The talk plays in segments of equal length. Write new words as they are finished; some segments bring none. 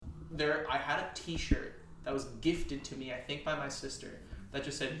I had a T-shirt that was gifted to me, I think, by my sister, that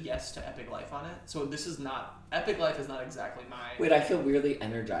just said yes to Epic Life on it. So this is not... Epic Life is not exactly my... Wait, I feel weirdly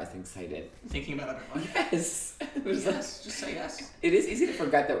energized and excited. Thinking about Epic Life? Yes. Yes, just say yes. It is easy to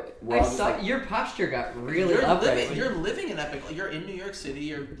forget that we're all just like... Your posture got really upright. You're living in Epic Life. You're in New York City.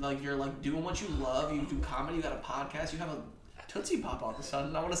 You're doing what you love. You do comedy. You got a podcast. You have a Tootsie Pop all of a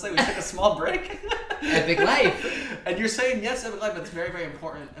sudden. I want to say we took a small break. Epic Life. And you're saying yes to Epic Life, but it's very, very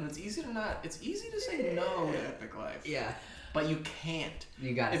important. And it's easy to say no to Epic Life. Yeah. But you can't.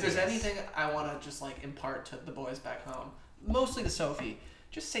 You got it. If there's anything I want to just impart to the boys back home, mostly to Sophie,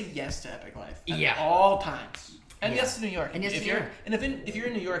 just say yes to Epic Life at all times. And yes to New York. And yes to New York. And if you're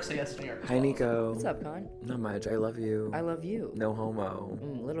in New York, say yes to New York. Hi, Nico. What's up, Con? Not much. I love you. I love you. No homo.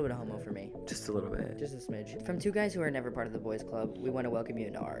 A little bit of homo for me. Just a little bit. Just a smidge. From two guys who are never part of the boys club, we want to welcome you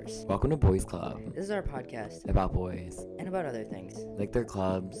into ours. Welcome to Boys Club. This is our podcast. About boys. And about other things. Like their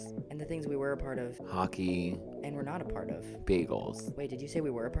clubs. And the things we were a part of. Hockey. And we're not a part of. Bagels. Wait, did you say we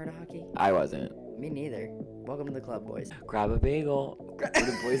were a part of hockey? I wasn't. Me neither. Welcome to the club, boys. Grab a bagel. What do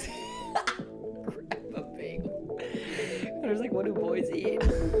boys Grab a bagel. I was like, what do boys eat?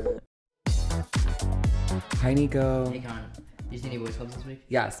 Hi, Nico. Hey, Con. You see any boys clubs this week?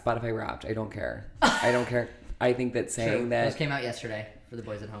 Yeah, Spotify Wrapped. I don't care. I don't care. I think that saying that... Those came out yesterday for the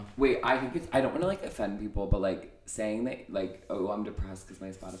boys at home. Wait, I think it's... I don't want to, offend people, but, saying that, oh, I'm depressed because my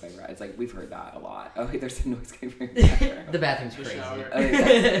Spotify Wrapped. It's we've heard that a lot. Oh, wait, there's a noise coming from your bathroom. The bathroom's crazy.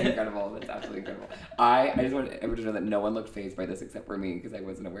 That's incredible. That's absolutely incredible. I just want everyone to know that no one looked fazed by this except for me because I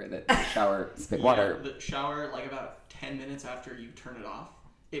wasn't aware that the shower spit water. The shower, about 10 minutes after you turn it off,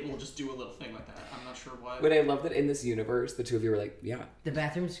 it will just do a little thing like that. I'm not sure what. But I love that in this universe, the two of you were like, yeah. The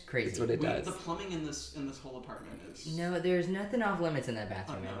bathroom's crazy. That's what it does. The plumbing in this whole apartment is... No, there's nothing off limits in that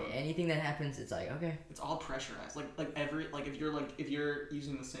bathroom. Oh, no. Anything that happens, it's okay. It's all pressurized. If you're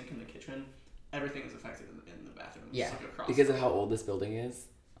using the sink in the kitchen, everything is affected in the bathroom. Yeah. Across because of how old this building is?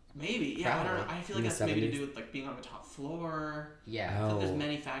 Maybe, yeah. Probably. I don't know. I feel like that's maybe to do with being on the top floor. Yeah. I feel like there's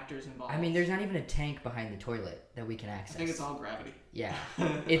many factors involved. I mean, there's not even a tank behind the toilet that we can access. I think it's all gravity. Yeah.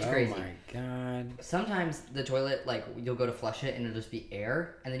 It's crazy. Oh my god. Sometimes the toilet, you'll go to flush it and it'll just be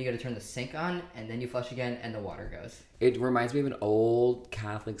air, and then you got to turn the sink on, and then you flush again, and the water goes. It reminds me of an old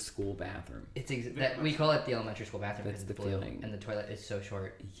Catholic school bathroom. We call it the elementary school bathroom. That's the blue, feeling. and the toilet is so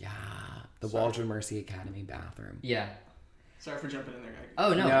short. Yeah. The Waldron Mercy Academy bathroom. Yeah. Sorry for jumping in there, guys.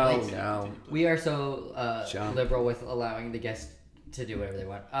 Oh, no. No. We are so liberal with allowing the guests to do whatever they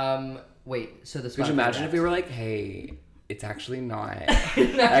want. Wait, so the Could you imagine if we were like, hey, it's actually not.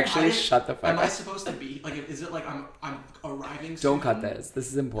 Shut the fuck up. Am I supposed to be, is it I'm arriving soon? Don't cut this. This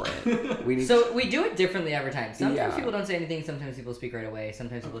is important. We do it differently every time. Sometimes people don't say anything. Sometimes people speak right away.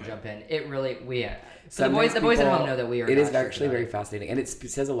 Sometimes people jump in. It really, So the boys at home know that we are. It is actually very fascinating. And it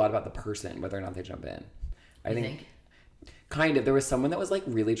says a lot about the person, whether or not they jump in. I think? Kind of. There was someone that was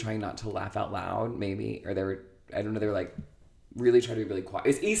really trying not to laugh out loud, maybe, or they were really trying to be really quiet.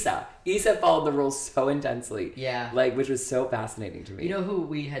 It's Issa. Issa followed the rules so intensely. Yeah. Which was so fascinating to me. You know who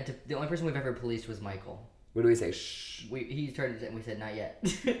we had to? The only person we've ever policed was Michael. What do we say? Shh. He started and we said not yet,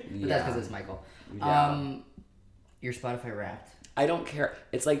 but that's because it's Michael. Yeah. Your Spotify Wrapped. I don't care.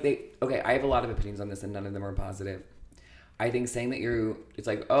 It's okay. I have a lot of opinions on this, and none of them are positive. I think saying that it's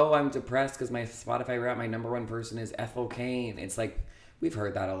oh, I'm depressed because my Spotify Wrapped, my number one person is Ethel Kane. It's we've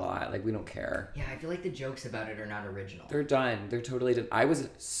heard that a lot. We don't care. Yeah, I feel like the jokes about it are not original. They're done. They're totally done. I was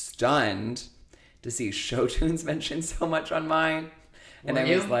stunned to see show tunes mentioned so much on mine. And I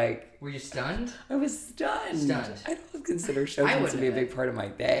was like... Were you stunned? I was stunned. Stunned. I don't consider show tunes to be a big part of my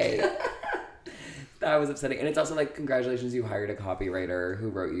day. That was upsetting. And it's also congratulations, you hired a copywriter who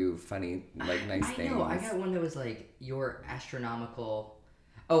wrote you funny, nice things. I know. I got one that was your astronomical...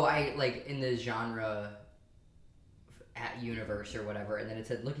 Oh, in the genre... at universe or whatever, and then it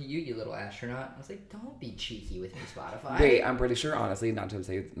said, look at you little astronaut. I was like, don't be cheeky with me, Spotify. Wait, I'm pretty sure, honestly, not to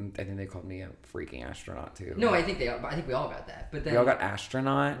say, I think they called me a freaking astronaut too. No, I think we all got that. But then we all got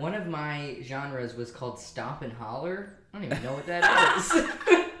astronaut. One of my genres was called Stomp and Holler. I don't even know what that is.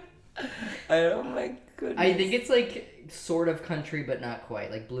 Oh my goodness. I think it's sort of country, but not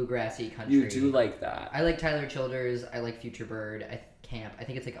quite, bluegrassy country. You do like that. I like Tyler Childers. I like Future Bird. Camp. I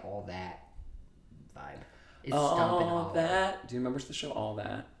think it's all that vibe. It's All That. Do you remember the show All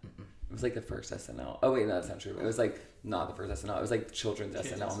That? Mm-mm. It was the first SNL. Oh wait, no, that's not true. It was not the first SNL. It was children's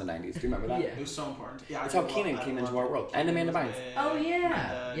SNL in the 90s. Do you remember that? Yeah. It was so important. Yeah, it's how Keenan came into our world. And Amanda Bynes. Oh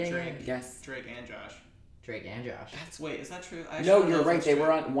yeah. Drake, yes. Drake and Josh. Drake and Josh. Wait, is that true? No, you're right. They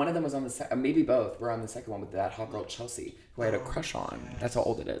were on. One of them was on the maybe both were on the second one with that hot girl Chelsea, who I had a crush on. That's how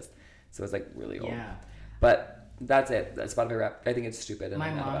old it is. So it's really old. Yeah. But That's it. That's Spotify Wrapped. I think it's stupid. And My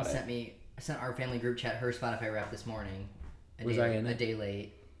I'm mad mom about sent our family group chat her Spotify Wrapped this morning. Was I in it? A day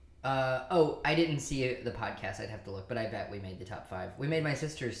late. I didn't see the podcast. I'd have to look, but I bet we made the top 5. We made my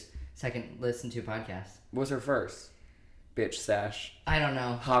sister's second listen to podcast. What was her first? Bitch Sash. I don't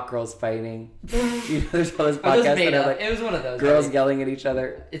know. Hot girls fighting. You know, there's all those It was podcasts made that are up. like It was one of those. girls yelling at each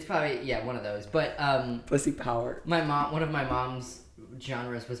other. It's probably one of those. But Pussy power. one of my mom's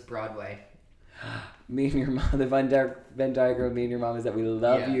genres was Broadway. Me and your mom, the Venn diagram of me and your mom is that we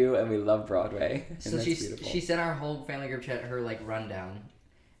love Yeah. you and we love Broadway. And So that's she beautiful. sent our whole family group chat her like rundown,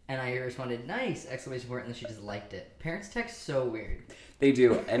 and I responded nice ! Exclamation point, and then she just liked it. Parents text so weird. They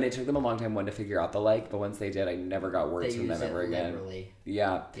do, and it took them a long time to figure out the like, but once they did, I never got words They from use them it ever again. literally.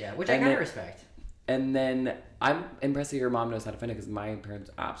 Yeah. Yeah, which I And kind of then- respect. And then I'm impressed that your mom knows how to find it because my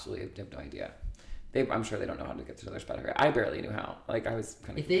parents absolutely have no idea. I'm sure they don't know how to get to their Spotify. I barely knew how. Like, I was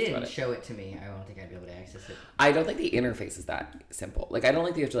kind of If they about didn't it. show it to me, I don't think I'd be able to access it. I don't think the interface is that simple. Like, I don't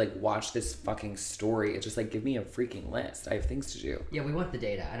think that you have to, like, watch this fucking story. It's just, like, give me a freaking list. I have things to do. Yeah, we want the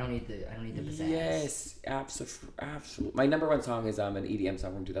data. I don't need the pizzazz. Yes, absolutely. My number one song is an EDM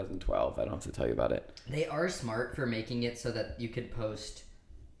song from 2012. I don't have to tell you about it. They are smart for making it so that you could post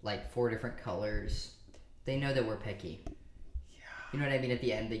like 4 different colors. They know that we're picky. You know what I mean? At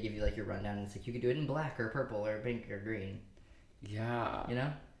the end, they give you like your rundown, and it's like you could do it in black or purple or pink or green. Yeah. You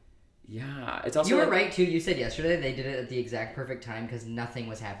know? Yeah. It's also You were like, right too. You said yesterday they did it at the exact perfect time because nothing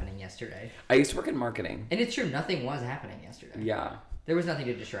was happening yesterday. I used to work in marketing. And it's true, nothing was happening yesterday. Yeah. There was nothing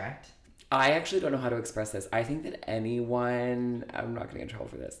to distract. I actually don't know how to express this. I think that anyone, I'm not going to get in trouble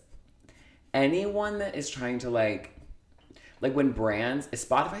for this. Anyone that is trying to like when brands,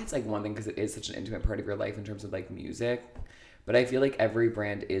 Spotify, it's like one thing because it is such an intimate part of your life in terms of like music. But I feel like every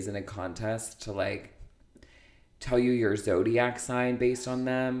brand is in a contest to like tell you your zodiac sign based on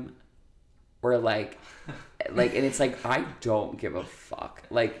them. Or like, and it's like, I don't give a fuck.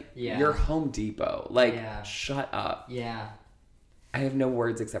 Like, Yeah. you're Home Depot. Like, Yeah. shut up. Yeah. I have no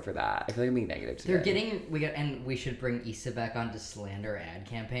words except for that. I feel like I'm being negative today. And we should bring Issa back on to slander ad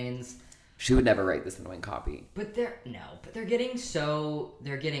campaigns. She would never write this annoying copy. But they're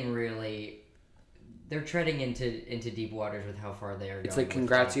treading into deep waters with how far they are going. It's like,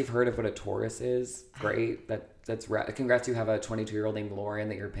 congrats, you've heard of what a Taurus is. Great. Congrats, you have a 22-year-old named Lauren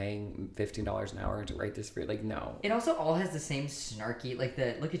that you're paying $15 an hour to write this for you. Like, no. It also all has the same snarky, like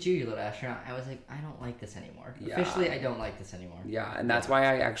the look at you, you little astronaut. I was like, I don't like this anymore. Yeah. Officially, I don't like this anymore. Yeah, and that's why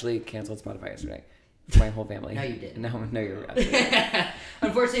I actually canceled Spotify yesterday. For my whole family. No, you didn't. No, you're right.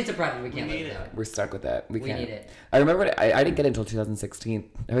 Unfortunately, it's a project we can't need live it. without. We're stuck with it. We can't. need it. I remember I didn't get it until 2016.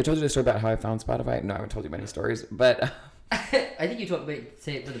 Have I told you the story about how I found Spotify? No, I haven't told you many stories. But I think you told me,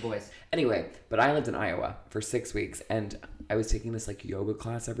 say it for the boys. anyway, but I lived in Iowa for 6 weeks, and I was taking this like yoga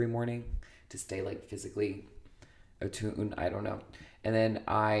class every morning to stay like physically attuned. I don't know. And then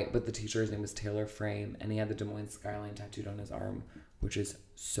but the teacher's name was Taylor Frame, and he had the Des Moines skyline tattooed on his arm, which is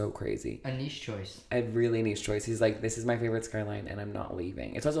so crazy. A niche choice. A really niche choice. He's like, this is my favorite skyline, and I'm not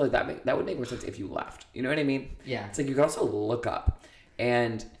leaving. It's also like that would make more sense if you left. You know what I mean? Yeah. It's like you could also look up,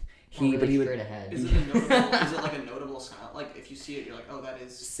 and Really but he would. straight ahead. Is it like a notable style? Like if you see it, you're like, oh, that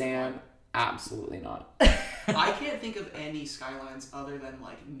is Sam, absolutely not. I can't think of any skylines other than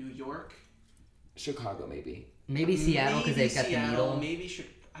like New York, Chicago, maybe. Maybe Seattle because they've got Seattle, the needle. Maybe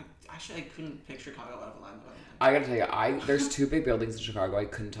I couldn't pick Chicago out of a line. I gotta tell you, there's 2 big buildings in Chicago. I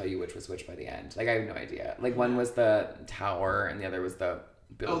couldn't tell you which was which by the end. Like, I have no idea. Like, one was the tower, and the other was the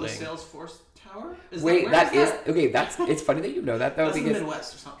building. Oh, the Salesforce Tower? Wait, it's funny that you know that, though. That's in the because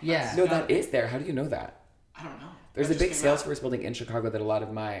Midwest or something. Yeah. No, that is there. How do you know that? I don't know. There's That a big just came out. Salesforce building in Chicago that a lot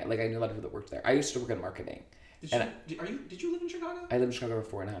of I knew a lot of people that worked there. I used to work in marketing. Did you live in Chicago? I lived in Chicago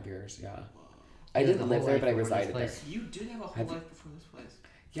for 4.5 years, yeah. Whoa. I You lived didn't the live whole there, life but I before this resided there. place. You did have a whole life before this place.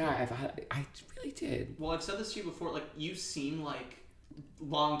 Yeah, I really did. Well, I've said this to you before. Like, you seem like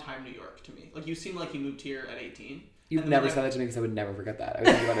long-time New York to me. Like, you seem like you moved here at 18. You've And never then, said that to me because I would never forget that. I was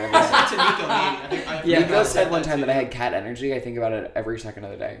thinking about it every day. to Nico, maybe. I Yeah. Nico said one that time too. that I had cat energy. I think about it every second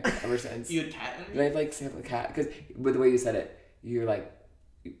of the day, ever since. You had cat energy? Did I like say a cat? Because with the way you said it, you're like,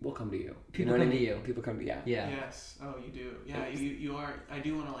 we'll come to you. People know what come I to mean? you. People come to you. Yeah. Yes. Oh, you do. Yeah, you are. I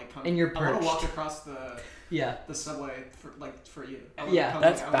do want to like come. And you're I want perched. to walk across the Yeah. subway for you. Yeah,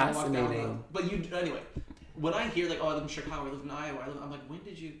 that's I wanna walk down fascinating. But you anyway. When I hear like, oh, I live in Chicago, I live in Iowa, I'm like, when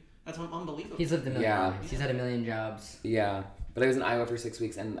did you? That's unbelievable. He's lived a million Yeah. lives. He's had a million jobs. Yeah. But I was in Iowa for 6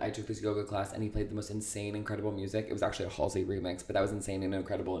 weeks, and I took this yoga class, and he played the most insane, incredible music. It was actually a Halsey remix, but that was insane and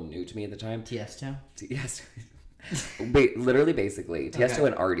incredible and new to me at the time. Tiesto. Yes. Literally, basically. Tiesto Okay.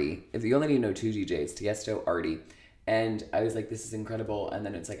 and Artie. If you only need to know 2 DJs, Tiesto, Artie. And I was like, this is incredible. And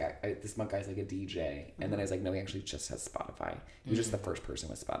then it's like, this one guy's like a DJ. And then I was like, no, he actually just has Spotify. He was just the first person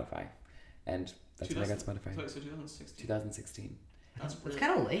with Spotify. And that's when I got Spotify. So 2016. 2016. That's It's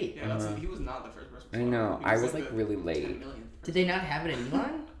kind of late. Yeah, he was not the first person. I know. I was like really late. Did they not have it in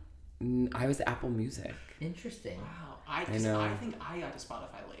Elon? I was Apple Music. Interesting. Wow. I know. I think I got to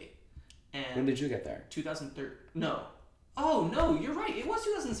Spotify late. And When did you get there? 2013. No. Oh, no, you're right. It was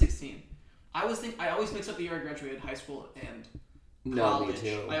 2016. I always mix up the year I graduated high school and college.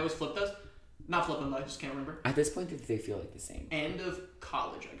 Me too. I always flip those. Not flip them, I just can't remember. At this point, they feel like the same. End of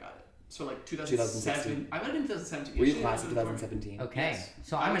college, I got it. So like 2007. I might have been 2017. Were you class of 2017? Okay. Yes.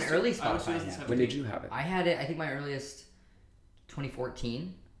 So I'm an early Spotify now. When did you have it? I had it, I think my earliest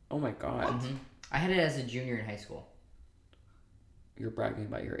 2014. Oh my god. Mm-hmm. I had it as a junior in high school. You're bragging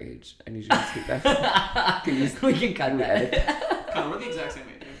about your age. I need you to speak that. We can cut that. Connor, we're the exact same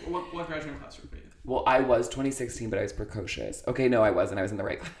age. What graduating class were you? Well, I was 2016, but I was precocious. Okay, no, I wasn't. I was in the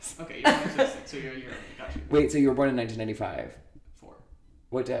right class. Okay, you're 2016, so you're got you. Wait, so you were born in 1995? 4.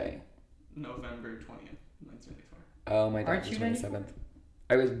 What day? November 20th, 1994. Oh, my dad Aren't was you 27th.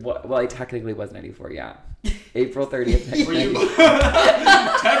 I was, well, I technically was 94, yeah. April 30th. Were you?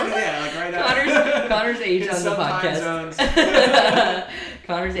 Technically, yeah, like right now. Connor's age on the podcast. Zones.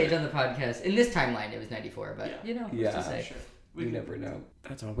 Connor's age on the podcast. In this timeline, it was 94, but you know, Yeah. who's to say? Sure. You never know.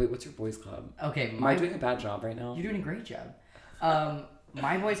 That's all. Wait, what's your boys club? Okay, Am I doing a bad job right now? You're doing a great job.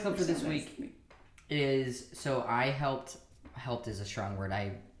 My boys club for this week is, so I helped is a strong word.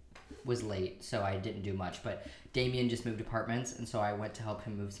 I was late, so I didn't do much, but Damien just moved apartments, and so I went to help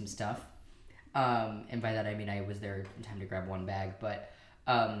him move some stuff. And by that I mean I was there in time to grab one bag, but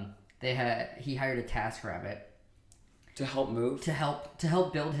he hired a TaskRabbit To help move? to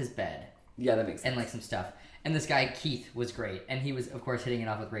help build his bed Yeah, that makes sense. and like some stuff. And this guy Keith was great, and he was of course hitting it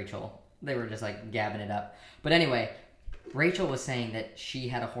off with Rachel. They were just like gabbing it up. But anyway, Rachel was saying that she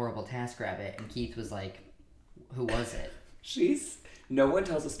had a horrible TaskRabbit, and Keith was like, "Who was it?" No one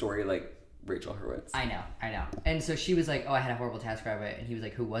tells a story like Rachel Hurwitz. I know. And so she was like, "Oh, I had a horrible TaskRabbit," and he was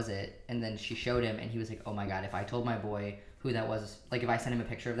like, "Who was it?" And then she showed him, and he was like, "Oh my god, if I told my boy who that was, like if I sent him a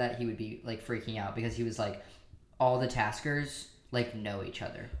picture of that, he would be like freaking out," because he was like, all the taskers like know each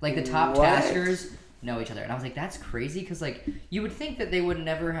other, like the top taskers know each other. And I was like, that's crazy, because like you would think that they would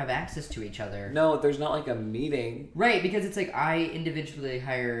never have access to each other. No, there's not like a meeting. Right, because it's like I individually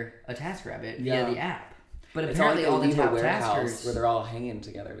hire a TaskRabbit via the app, but It's apparently not like all the top warehouse taskers where they're all hanging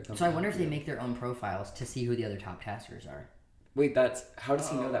together to come. So I wonder if they make their own profiles to see who the other top taskers are. Wait, how does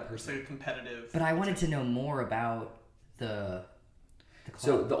he know that person? It's like competitive. But I wanted to know more about the club.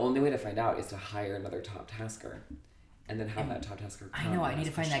 So the only way to find out is to hire another top tasker, and then have that top tasker come. I know. I need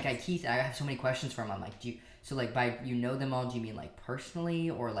to find that guy Keith. I have so many questions for him. I'm like, by you know them all? Do you mean like personally,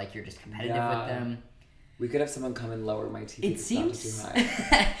 or like you're just competitive with them? We could have someone come and lower my TV. It seems too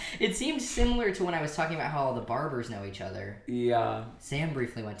high. it seemed similar to when I was talking about how all the barbers know each other. Yeah. Sam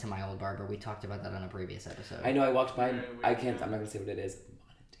briefly went to my old barber. We talked about that on a previous episode. I know. I walked by. I can't. I'm not gonna say what it is.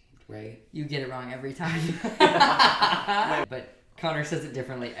 Right? You get it wrong every time. But Connor says it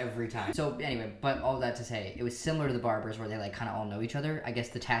differently every time. So anyway, but all that to say, it was similar to the barbers where they like kind of all know each other. I guess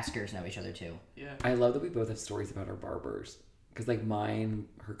the taskers know each other too. Yeah. I love that we both have stories about our barbers. Because like mine,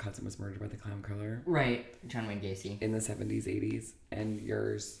 her cousin was murdered by the clown killer. Right. John Wayne Gacy. In the 70s, 80s. And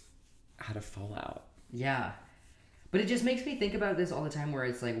yours had a fallout. Yeah. But it just makes me think about this all the time, where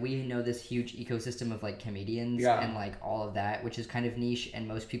it's like we know this huge ecosystem of like comedians and like all of that, which is kind of niche, and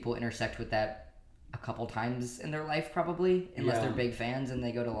most people intersect with that a couple times in their life probably, unless they're big fans and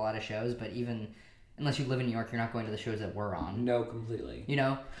they go to a lot of shows. But even unless you live in New York, you're not going to the shows that we're on. No, completely. You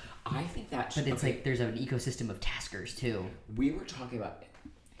know? I think that... But it's like there's an ecosystem of taskers too. We were talking about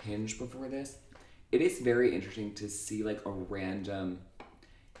Hinge before this. It is very interesting to see like a random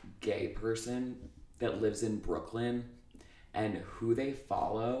gay person that lives in Brooklyn and who they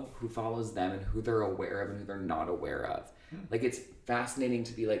follow, who follows them, and who they're aware of and who they're not aware of. Like, it's fascinating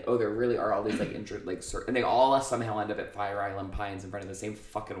to be like, oh, there really are all these like and they all somehow end up at Fire Island Pines in front of the same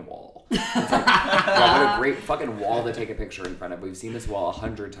fucking wall. It's like, wow, what a great fucking wall to take a picture in front of. We've seen this wall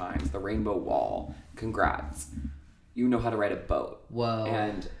 100 times, the Rainbow Wall. Congrats. You know how to ride a boat. Whoa.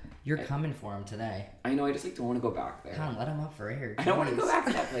 And you're coming for him today. I know, I just like don't want to go back there. Come on, let him up for air. I don't want to go back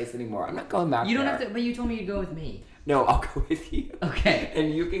to that place anymore. I'm not going back there. You don't have to, but you told me you'd go with me. No, I'll go with you. Okay.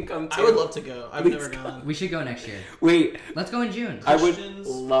 And you can come too. I would love to go. I've never gone. We should go next year. Wait. Let's go in June. I would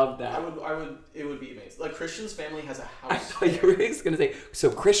love that. I would. It would be amazing. Like, Christian's family has a I house. thought you were just gonna say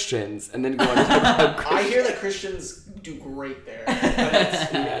so Christians, and then go on to talk about Christians. I hear that Christians do great there.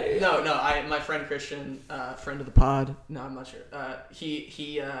 No. My friend Christian, friend of the pod. No, I'm not sure.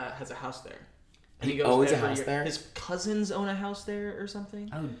 He has a house there, And he owns a house year. there? His cousins own a house there or something.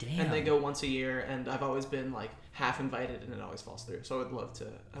 Oh damn! And they go once a year, and I've always been like half invited, and it always falls through. So I would love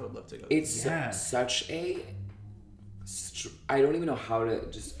to go. It's such a. I don't even know how to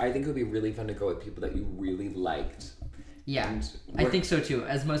I think it would be really fun to go with people that you really liked. Yeah, I think so too.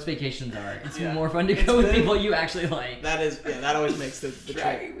 As most vacations are, it's more fun to go with people you actually like. That always makes the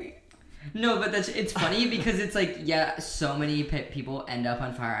trip. No, but it's funny because it's like, so many people end up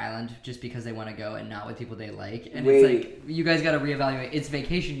on Fire Island just because they want to go and not with people they like. And it's like, you guys got to reevaluate. It's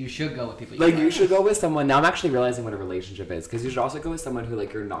vacation. You should go with people you like. You should go with someone. Now I'm actually realizing what a relationship is, because you should also go with someone who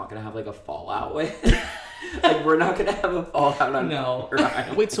like you're not going to have like a fallout with. Like, we're not going to have a fallout on Fire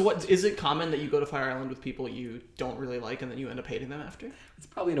Island. Wait, so what, is it common that you go to Fire Island with people you don't really like and then you end up hating them after? It's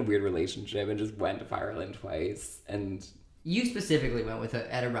probably in a weird relationship and just went to Fire Island twice and... You specifically went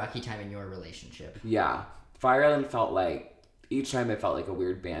at a rocky time in your relationship. Yeah. Fire Island felt like, each time it felt like a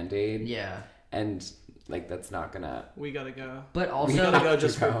weird Band-Aid. Yeah. And, like, that's not gonna... We gotta go. But also... We gotta go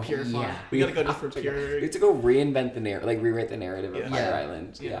just for pure fun. Yeah. We gotta go just for pure... We have to go reinvent the narrative, like, rewrite the narrative of Fire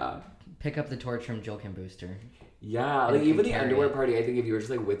Island. Yeah. Pick up the torch from Jill Kim Booster. Yeah. Like, even the underwear party, I think if you were just,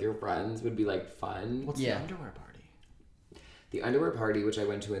 like, with your friends, would be, like, fun. What's the underwear party? The underwear party, which I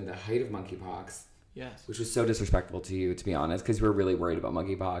went to in the height of monkeypox... Yes. Which was so disrespectful to you, to be honest, because you were really worried about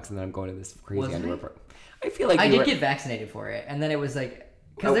monkeypox, and then I'm going to this crazy underwear party. I feel like I did get vaccinated for it, and then it was like,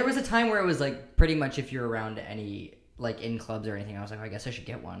 because there was a time where it was like pretty much if you're around any like in clubs or anything, I was like, I guess I should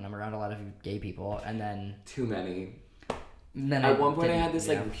get one. I'm around a lot of gay people, and then too many. Then at one point, I had this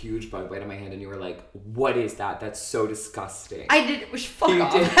like huge bug bite on my hand, and you were like, "What is that? That's so disgusting." I did. Fuck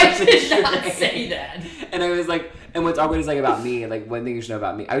off. I did not say that. And I was like, and what's awkward is like about me, like one thing you should know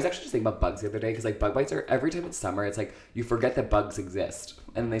about me. I was actually just thinking about bugs the other day because like bug bites are every time it's summer, it's like you forget that bugs exist,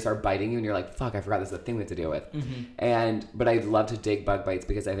 and then they start biting you, and you're like, "Fuck, I forgot this is a thing we have to deal with." Mm-hmm. But I love to dig bug bites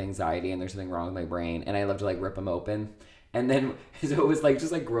because I have anxiety and there's something wrong with my brain, and I love to like rip them open. And then, so it was like,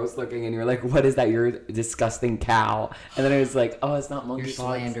 just like gross looking, and you're like, what is that? You're a disgusting cow. And then I was like, oh, it's not monkeypox. You're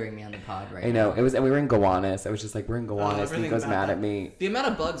slandering me on the pod right now. I know. It was, and we were in Gowanus. I was just like, we're in Gowanus, and he goes mad at me. The amount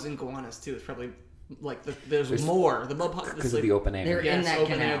of bugs in Gowanus, too, is probably, like, there's more. The bug because like, of the open air. They're in that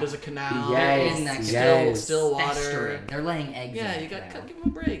canal. There's a canal. Yes, in that still water. Festering. They're laying eggs. Yeah, you got give them a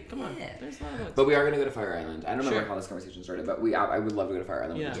break. Come on. Yeah. There's a lot of bugs. But we are going to go to Fire Island. I don't remember how this conversation started, but I would love to go to Fire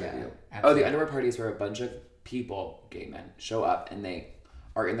Island with the two of you. Oh, the underwear parties where a bunch of people, gay men, show up and they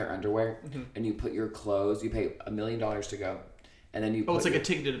are in their underwear, and you put your clothes, you pay $1 million to go, and then you it's like a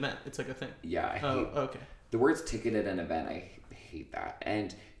ticketed event. It's like a thing. Yeah, I hate okay. The words ticketed an event, I hate that.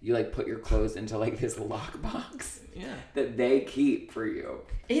 And you like put your clothes into like this lockbox that they keep for you.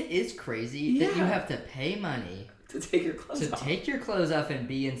 It is crazy that you have to pay money to take your clothes off. take your clothes off and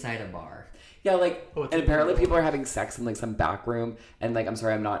be inside a bar. Yeah, like, and apparently people are having sex in like some back room, and like, I'm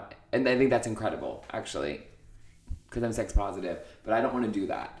sorry, I'm not, and I think that's incredible, actually, because I'm sex positive, but I don't want to do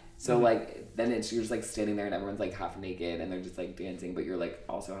that. So like, then you're just like standing there and everyone's like half naked and they're just like dancing, but you're like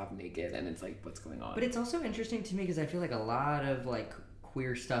also half naked, and it's like, what's going on? But it's also interesting to me because I feel like a lot of like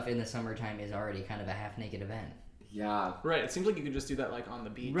queer stuff in the summertime is already kind of a half naked event. Yeah. Right. It seems like you could just do that like on the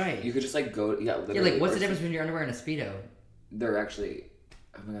beach. Right. You could just like go, literally. Yeah, like what's the difference between your underwear and a Speedo? They're actually,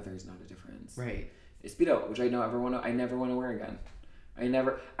 oh my god, there's not a difference. Right. A Speedo, which I never want to wear again.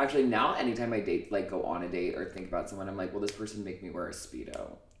 Actually now anytime I date, like go on a date or think about someone, I'm like, will this person make me wear a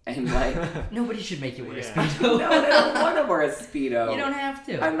Speedo? And like... Nobody should make you wear a Speedo. No, I don't want to wear a Speedo. You don't have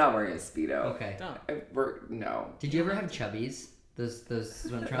to. I'm not wearing a Speedo. Okay. No. Did you ever have chubbies? Those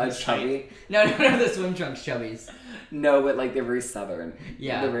swim trunks? Chubby? No, the swim trunks chubbies. No, but like they're very southern.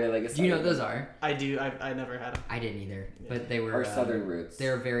 Yeah. They're very like Do you know what those are? I do. I never had them. I didn't either. But they were... Our southern roots.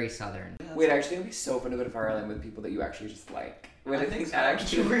 They're very southern. Wait, actually it would be so fun to go to Fire Island with people that you actually just like. Wait, I think that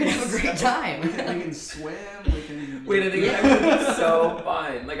actually we're gonna have a great time. We can swim. We can. Wait, I think that would be so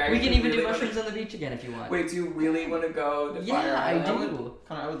fun. Like we can even do mushrooms on the beach again if you want. Wait, do you really want to go to Fire Island? Yeah, I do.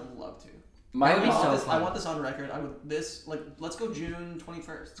 Connor, I would love to. That would be so fun. I want this on record. Let's go June 21st.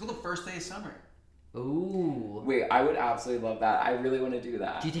 Let's go the first day of summer. Ooh. Wait, I would absolutely love that. I really want to do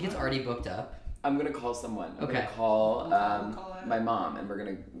that. Do you think it's already booked up? I'm gonna call someone. I'm Okay. gonna call We'll call my mom,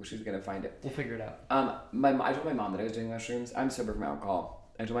 and she's gonna find it. We'll figure it out. I told my mom that I was doing mushrooms. I'm sober from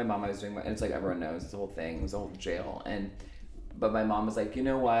alcohol. I told my mom I was doing, and it's like everyone knows it's a whole thing. It was a whole jail, but my mom was like, you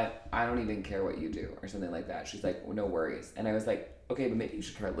know what? I don't even care what you do, or something like that. She's like, well, no worries. And I was like, okay, but maybe you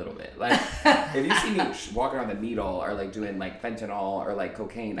should care a little bit. Like, if you see me walking around the needle or like doing like fentanyl or like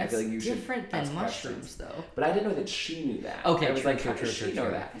cocaine, I feel like you should. Different than mushrooms, though. But I didn't know that she knew that. Okay, I was like, true, how does she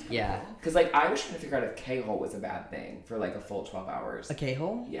know that? Yeah. Because like I was trying to figure out if K-hole was a bad thing for like a full 12 hours. A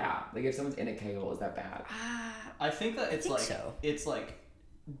K-hole? Yeah, like if someone's in a K-hole, is that bad? I think that it's so. It's like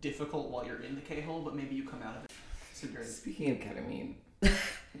difficult while you're in the K-hole, but maybe you come out of it. So great. Speaking of ketamine,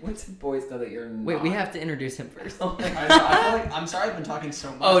 once boys know that you're not... Wait, we have to introduce him first. I feel like, I'm sorry I've been talking so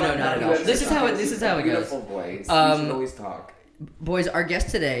much. Oh, no, not at all. This is how it goes. Beautiful voice. You should always talk. Boys, our guest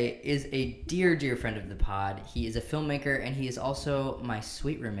today is a dear, dear friend of the pod. He is a filmmaker, and he is also my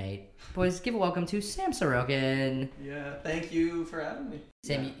sweet roommate. Boys, give a welcome to Sam Sarokin. Yeah, thank you for having me.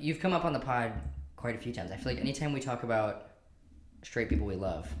 Sam, you've come up on the pod quite a few times. I feel like anytime we talk about straight people we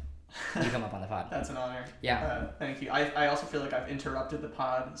love, you come up on the pod. That's an honor. Yeah. Thank you. I also feel like I've interrupted the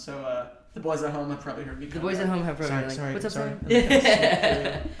pod, so the boys at home have probably heard me. The boys at home have probably sorry, what's up, sorry.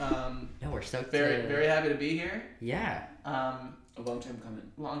 Sam? No, we're stoked. Very happy to be here. Yeah. A long time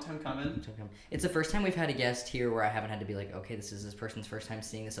coming. It's the first time we've had a guest here where I haven't had to be like, okay, this is this person's first time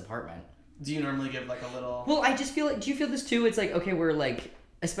seeing this apartment. Do you normally give like a little... Well, I just feel like, do you feel this too? It's like, okay, we're like,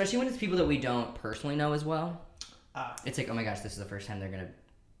 especially when it's people that we don't personally know as well. It's like, oh my gosh, this is the first time they're going to,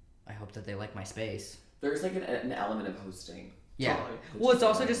 I hope that they like my space. There's like an element of hosting. Yeah. Totally. Well, it's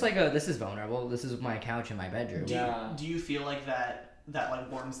also just like, oh, this is vulnerable. This is my couch in my bedroom. Do you feel like that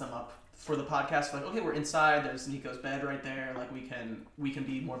like warms them up for the podcast? Like, okay, we're inside. There's Nico's bed right there. Like, we can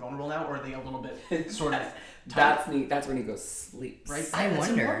be more vulnerable now. Or are they a little bit sort of? That's where Nico sleeps. Right. I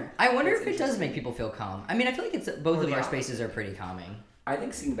wonder if it does make people feel calm. I mean, I feel like it's both of our spaces are pretty calming. I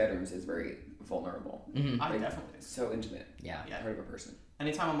think seeing bedrooms is very vulnerable. Mm-hmm. I definitely. So intimate. Yeah. Part of a person.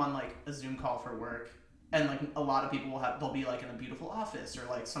 Anytime I'm on like a Zoom call for work, and like a lot of people they'll be like in a beautiful office or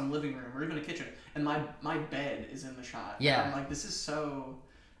like some living room or even a kitchen, and my bed is in the shot. Yeah. And I'm like, this is so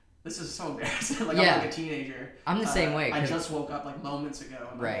embarrassing. Like, yeah. I'm like a teenager. I'm the same way. I just woke up like moments ago,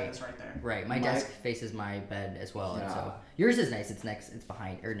 and my bed is right there. Right. My desk faces my bed as well, Yeah. and so yours is nice. It's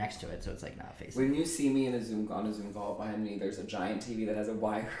behind or next to it, so it's like not facing. When you see me on a Zoom call behind me, there's a giant TV that has a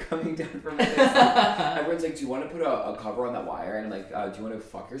wire coming down from it. Everyone's like, "Do you want to put a cover on that wire?" And I'm like, "Do you want to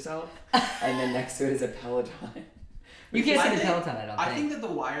fuck yourself?" And then next to it is a Peloton. You can't see the Peloton. I think that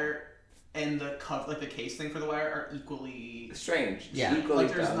the wire and the like the case thing for the wire are equally strange. Yeah. Equally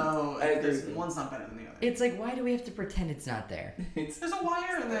like there's dumb. one's not better than the other. It's like, why do we have to pretend it's not there? There's a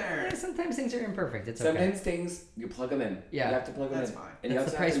wire in there. Yeah, sometimes things are imperfect. It's Sometimes okay. things you plug them in. Yeah. You have to plug them That's in. fine. And That's you the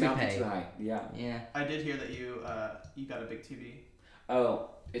also price have to we mount it pay. too high. Yeah. Yeah. I did hear that you got a big TV.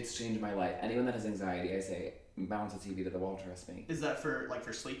 Oh, it's changed my life. Anyone that has anxiety, I say, mount a TV to the wall. Trust me. Is that for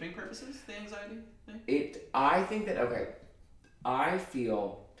sleeping purposes? The anxiety thing? I think that I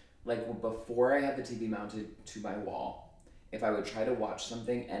feel like before I had the TV mounted to my wall, if I would try to watch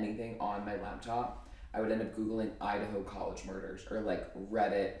anything on my laptop, I would end up Googling Idaho college murders or like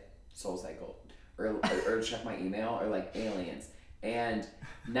Reddit SoulCycle or check my email or like aliens. And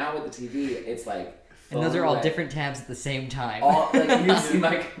now with the TV, it's like. And those are all different tabs at the same time. Like you see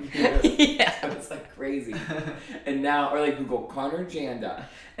my computer. Yeah. So it's like crazy. And now, or like Google Connor Janda.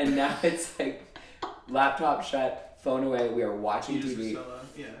 And now it's like laptop shut, phone away, we are watching TV.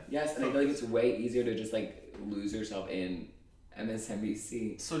 Yeah. Yes, and I feel like it's way easier to just like lose yourself in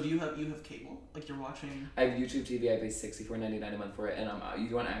MSNBC. So do you have cable? Like you're watching? I have YouTube TV. I pay $64.99 a month for it, and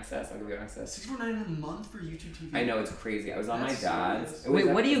you want access? I'll give you access. $64.99 a month for YouTube TV. I know, it's crazy. I was on That's my dad's. serious.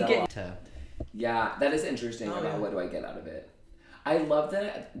 Wait, what do you get to? Yeah, that is interesting Oh, about yeah. what do I get out of it. I love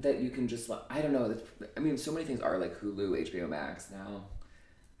that you can just I don't know. I mean, so many things are like Hulu, HBO Max now.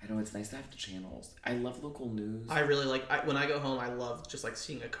 I know it's nice to have the channels. I love local news. I really like when I go home. I love just like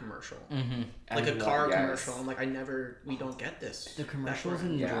seeing a commercial, Mm-hmm. like a car yes. commercial. I'm like, we don't get this. The commercials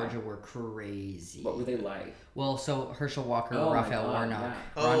in Georgia were crazy. What were they like? Well, so Herschel Walker, Oh my Raphael God, Warnock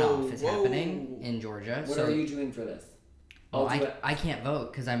yeah. runoff is whoa. happening in Georgia. What so are you doing for this? well, I can't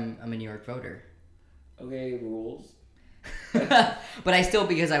vote because I'm a New York voter. Okay, rules. But I still,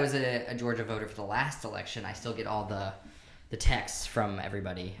 because I was a Georgia voter for the last election, I still get all the texts from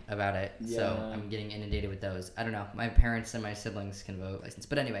everybody about it. Yeah. So I'm getting inundated with those. I don't know. My parents and my siblings can vote license.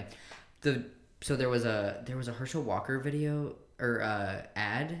 But anyway, so there was a Herschel Walker video or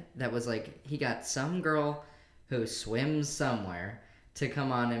ad that was like he got some girl who swims somewhere to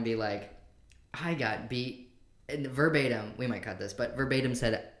come on and be like, I got beat, and verbatim, we might cut this, but verbatim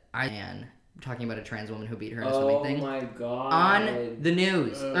said, I am talking about a trans woman who beat her in a swimming thing. Oh my god. On the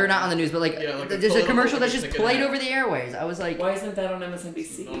news. Or not on the news, but like, Yeah, like there's a commercial that's that's just played over the airways. I was like, Why isn't that on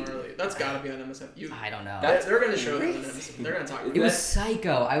MSNBC? Not really. That's gotta be on MSN. I don't know. They're gonna show that on MSN. They're gonna talk. It was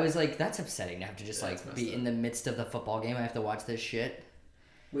psycho. I was like, that's upsetting to have to just Yeah, like it's be messed in the midst of the football game. I have to watch this shit.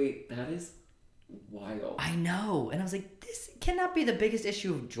 Wait, that is wild. I know. And I was like, this cannot be the biggest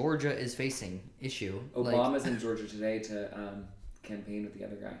issue Georgia is facing. Obama's in Georgia today to campaign with the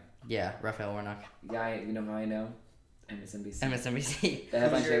other guy. Yeah, Raphael Warnock. Yeah, you know how I know? MSNBC. MSNBC. The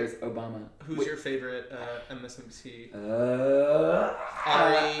headline today was Obama. Who's your favorite MSNBC?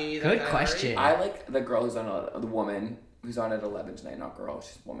 Ari. Good question. I like the girl who's on the woman who's on at 11 tonight. Not girl.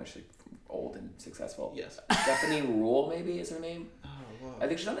 She's a woman. She's old and successful. Yes. Stephanie Rule, maybe, is her name. Oh, wow. I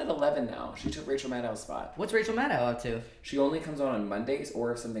think she's on at 11 now. She took Rachel Maddow's spot. What's Rachel Maddow up to? She only comes on Mondays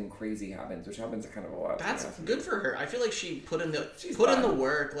or if something crazy happens, which happens kind of a lot. That's good for her. I feel like she put in the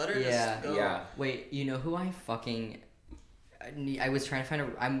work. Let her just go. Yeah. Wait, you know who I was trying to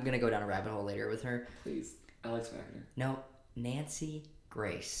find I'm gonna go down a rabbit hole later with her. Please. Alex Wagner. No, Nancy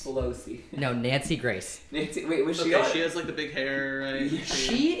Grace. Pelosi. No, Nancy Grace. Nancy, wait, was she Okay, on? she has like the big hair, right? Yeah.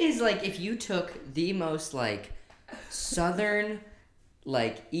 She is like, if you took the most like southern,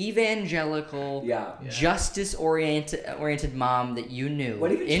 like evangelical, justice oriented mom that you knew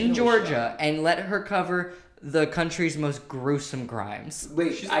in Georgia and let her cover the country's most gruesome crimes.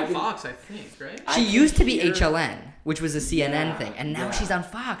 Wait, she's on Fox, I think, right? She used to be HLN, which was a CNN thing, and now she's on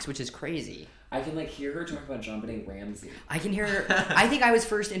Fox, which is crazy. I can like hear her talk about JonBenet Ramsey. I can hear her. I think I was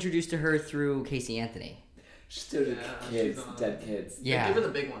first introduced to her through Casey Anthony. She's still dead kids. Yeah, they give her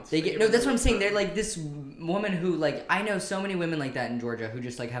the big ones. That's what I'm saying. They're like this woman who, like, I know so many women like that in Georgia who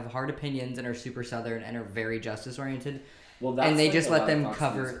just like have hard opinions and are super southern and are very justice oriented. Well, and they just let them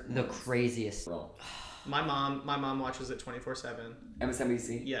cover the craziest. My mom watches it 24/7.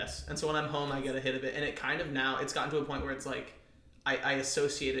 MSNBC. Yes, and so when I'm home, I get a hit of it, and it kind of now it's gotten to a point where it's like. I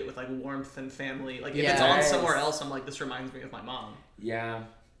associate it with like warmth and family. Like if it's on somewhere else, I'm like, this reminds me of my mom. Yeah.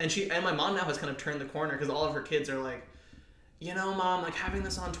 And my mom now has kind of turned the corner because all of her kids are like, you know, Mom, like having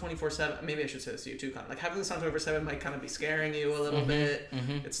this on 24/7. Maybe I should say this to you too, kind of like having this on 24/7 might kind of be scaring you a little bit.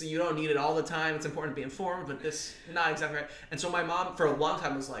 Mm-hmm. It's you don't need it all the time. It's important to be informed, but this not exactly right. And so my mom for a long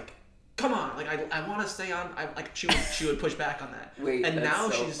time was like, come on, like I want to stay on. She would push back on that. Wait, and now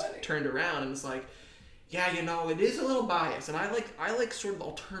so she's funny. Turned around and it's like. Yeah, you know, it is a little biased, and I like sort of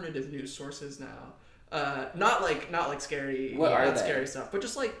alternative news sources now. Not like scary, scary stuff, but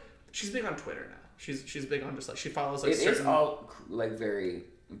just like she's big on Twitter now. She's big on just like she follows like. It is all like very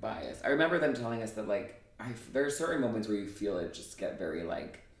biased. I remember them telling us that like there are certain moments where you feel it just get very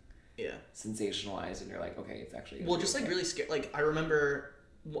like sensationalized, and you're like, okay, it's actually just like really scary. Like I remember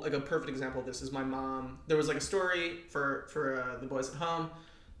like a perfect example of this is my mom. There was like a story for the boys at home.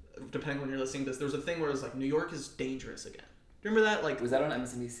 Depending on when you're listening to this, there was a thing where it was like New York is dangerous again. Do you remember that? Like, was that on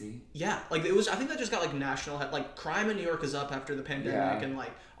MSNBC? Yeah, like it was. I think that just got like national. Like crime in New York is up after the pandemic and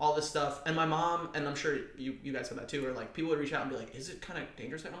like all this stuff. And my mom and I'm sure you guys had that too. Where like people would reach out and be like, "Is it kind of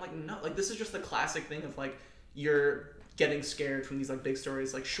dangerous?" And I'm like, "No." Like this is just the classic thing of like you're getting scared from these like big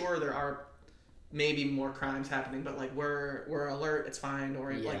stories. Like sure there are maybe more crimes happening, but like we're alert. It's fine.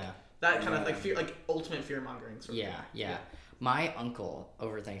 Or like that kind of like fear, like ultimate fear mongering. Sort of thing. Yeah. My uncle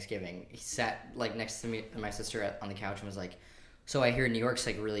over Thanksgiving, he sat like next to me and my sister on the couch and was like, "So I hear New York's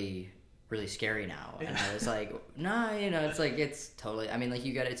like really, really scary now." And I was like, "Nah, you know, it's like it's totally. I mean, like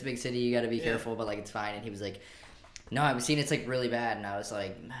it's a big city, you got to be careful, but like it's fine." And he was like, "No, I've seen it's like really bad." And I was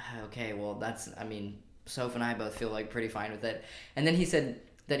like, "Okay, well that's. I mean, Soph and I both feel like pretty fine with it." And then he said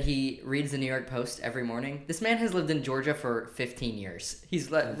that he reads the New York Post every morning. This man has lived in Georgia for 15 years.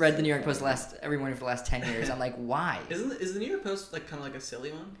 He's read the New York Post every morning for the last 10 years. I'm like, why? Is the New York Post like kind of like a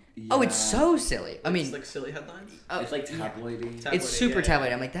silly one? Yeah. Oh, it's so silly. I mean, it's like silly headlines. It's like tabloidy. It's super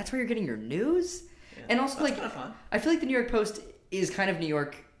tabloidy. I'm like, that's where you're getting your news. Yeah. And also, that's like, kind of fun. I feel like the New York Post is kind of New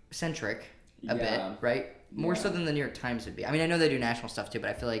York centric a bit, right? More so than the New York Times would be. I mean, I know they do national stuff too, but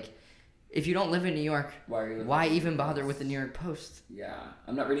I feel like if you don't live in New York, why even bother with the New York Post? Yeah,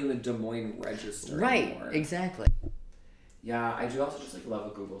 I'm not reading the Des Moines Register anymore. Right, exactly. Yeah, I do also just like love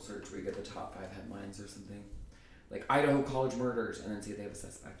a Google search where you get the top 5 headlines or something. Like Idaho college murders, and then see if they have a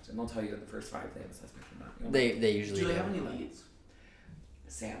suspect, and they'll tell you in the first 5 they have a suspect or not. You know? They usually do. They have any leads?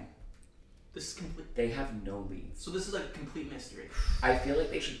 Sam. This is complete. They have no leads. So this is like a complete mystery. I feel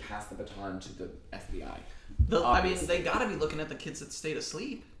like they should pass the baton to the FBI. I mean, they gotta be looking at the kids that stayed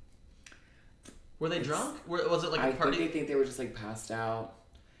asleep. Were they drunk? Was it like a party? I think they were just like passed out.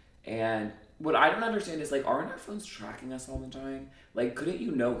 And what I don't understand is like, aren't our phones tracking us all the time? Like, couldn't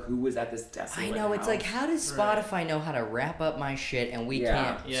you know who was at this desolate I know, house? it's like, how does Spotify know how to wrap up my shit and we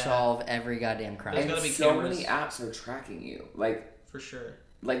can't solve every goddamn crime? And so many apps are tracking you. Like, for sure.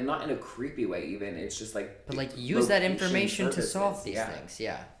 Like, not in a creepy way even. It's just like... But like, use that information to solve these things.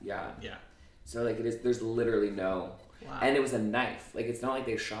 Yeah. So like, there's literally no... Wow. And it was a knife. Like, it's not like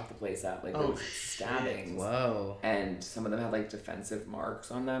they shot the place up. Like, there was stabbings. Whoa. And some of them had, like, defensive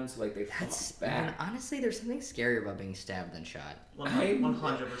marks on them. So, like, they fought back. And honestly, there's something scarier about being stabbed than shot.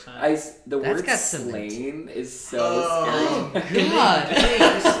 100%. The word slain is so scary.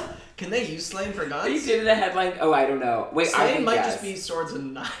 God. Can they use slang for guns? He did a headline. Oh, I don't know. Wait, slang might just be swords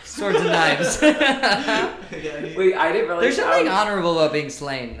and knives. Swords and knives. Wait, I didn't realize. There's something honorable about being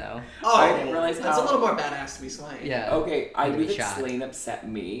slain, though. Oh, I didn't realize it's a little more badass to be slain. Yeah. Okay, I knew that shot. slain upset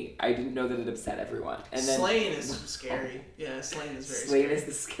me. I didn't know that it upset everyone. And then slain is scary. Yeah, slain is very slain scary. is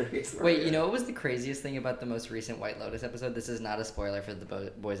the scariest word. Wait, you know what was the craziest thing about the most recent White Lotus episode? This is not a spoiler for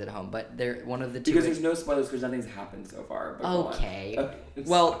the boys at home, but they're one of the two. Because there's no spoilers because nothing's happened so far. But Okay.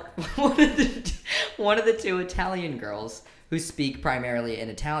 Well, one of the two Italian girls who speak primarily in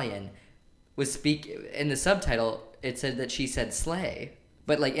Italian in the subtitle. It said that she said slay,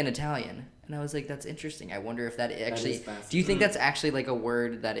 but like in Italian, and I was like, that's interesting. I wonder if that actually. Do you think that's actually like a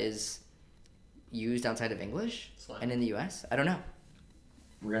word that is used outside of English and in the U.S.? I don't know.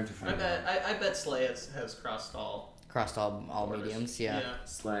 We're gonna have to find out. I bet slay has crossed all mediums. Yeah.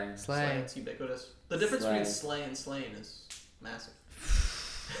 Slay. It's ubiquitous. The difference between slay and slain is massive.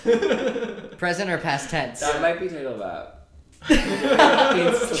 Present or past tense? That might be titled up.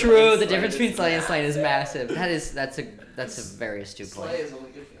 True. The difference between slay and slain is massive. That's a very astute point. Slay is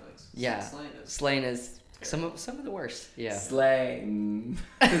only good feelings. Yeah. Slain is some of the worst. Yeah. Slay.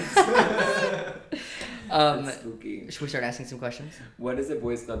 That's spooky. Should we start asking some questions? What is a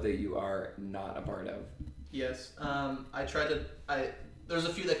boys club that you are not a part of? Yes. I tried to. There's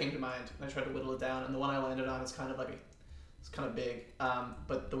a few that came to mind. And I tried to whittle it down, and the one I landed on is kind of it's kind of big.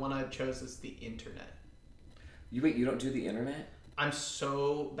 But the one I chose is the internet. You don't do the internet? I'm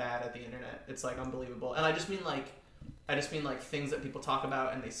so bad at the internet. It's like unbelievable. And I just mean like things that people talk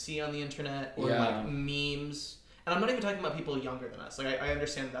about and they see on the internet or like memes. And I'm not even talking about people younger than us. Like I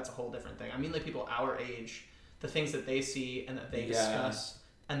understand that's a whole different thing. I mean like people our age, the things that they see and that they discuss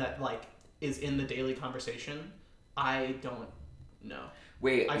and that like is in the daily conversation. I don't know.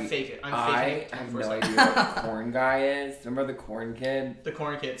 Wait, I fake it. I have no idea what the corn guy is. Remember the corn kid? The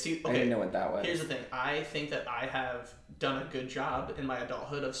corn kid. See, okay, I didn't know what that was. Here's the thing. I think that I have done a good job in my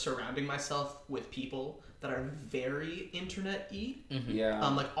adulthood of surrounding myself with people that are very internet-y. Mm-hmm. Yeah.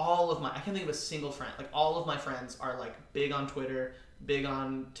 Like all of I can't think of a single friend. Like all of my friends are like big on Twitter, big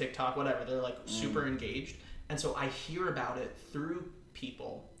on TikTok, whatever. They're like super engaged. And so I hear about it through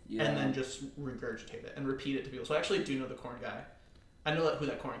people and then just regurgitate it and repeat it to people. So I actually do know the corn guy. I know who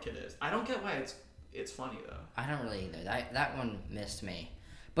that corn kid is. I don't get why it's funny though. I don't really either. That one missed me.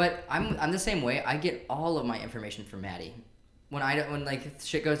 But I'm the same way. I get all of my information from Maddie. When like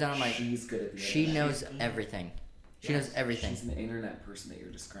shit goes down, I'm like, she's good at the she knows everything. She knows everything. She's an internet person that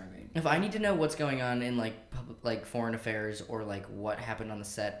you're describing. If I need to know what's going on in like like foreign affairs or like what happened on the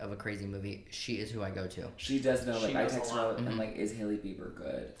set of a crazy movie, she is who I go to. She does know. Like I knows text a her lot. and like, is Haley Bieber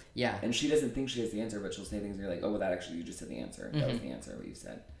good? Yeah. And she doesn't think she has the answer, but she'll say things and you're like, oh, well, that actually you just said the answer. That was the answer what you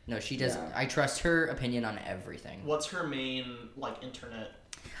said. No, she does. Yeah. I trust her opinion on everything. What's her main like internet?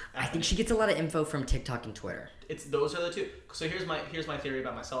 I think she gets a lot of info from TikTok and Twitter. Those are the two. So here's my theory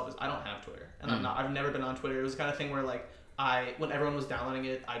about myself is I don't have Twitter and I've never been on Twitter. It was the kind of thing where like when everyone was downloading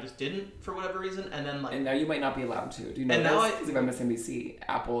it, I just didn't for whatever reason, and then like. And now you might not be allowed to. Do you know and this? Now because of MSNBC,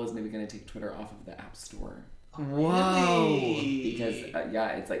 Apple is maybe going to take Twitter off of the App Store. Whoa! Really? Because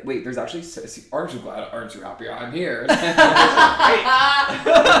it's like wait, there's actually. Aren't you glad? Aren't you happy? I'm here.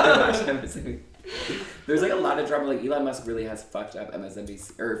 There's like a lot of drama. Like Elon Musk really has fucked up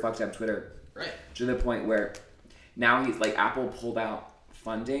MSNBC or fucked up Twitter, right? To the point where now he's like Apple pulled out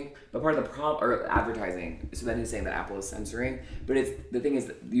funding, but part of the problem or advertising. So then he's saying that Apple is censoring. But the thing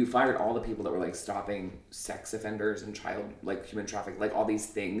is, you fired all the people that were like stopping sex offenders and human trafficking, like all these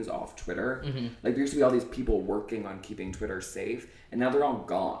things off Twitter. Mm-hmm. Like there used to be all these people working on keeping Twitter safe, and now they're all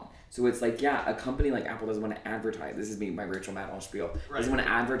gone. So it's like, a company like Apple doesn't want to advertise. This is me, my Rachel Maddow spiel. Right. Doesn't want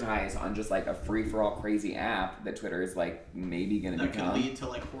to advertise on just like a free-for-all crazy app that Twitter is like maybe going to become. That could lead to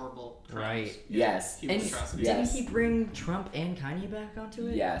like horrible crimes. Right. Yes. And didn't he bring Trump and Kanye back onto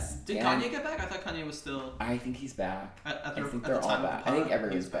it? Yes. Did Kanye get back? I thought Kanye was still. I think he's back. I think they're all back. I think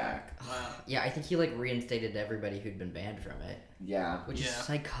everyone's back. Wow. Yeah, I think he like reinstated everybody who'd been banned from it. Yeah. Which is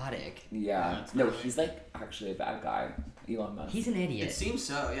psychotic. Yeah. No, he's like actually a bad guy. Elon Musk. He's an idiot. It seems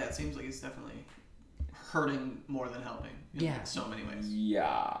so. Yeah, it seems like he's definitely hurting more than helping. In so many ways.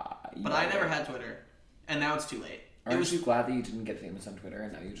 Yeah. But I never had Twitter, and now it's too late. Aren't you glad that you didn't get famous on Twitter,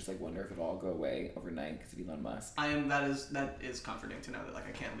 and now you just like wonder if it'll all go away overnight because of Elon Musk? I am. That is comforting to know that like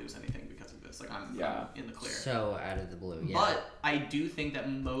I can't lose anything because of this. Like I'm in the clear. So out of the blue. Yeah. But I do think that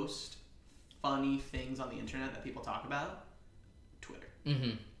most funny things on the internet that people talk about, Twitter.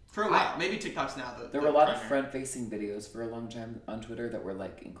 Mm-hmm. For a while, maybe TikTok's now there were a lot of front-facing videos for a long time on Twitter that were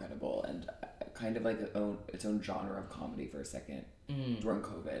like incredible and kind of like its own genre of comedy for a second during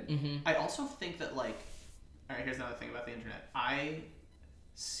COVID. Mm-hmm. I also think that like, all right, here's another thing about the internet. I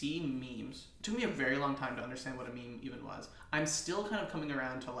see memes. It took me a very long time to understand what a meme even was. I'm still kind of coming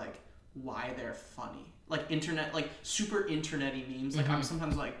around to like why they're funny. Like internet, like super internet-y memes. Like I'm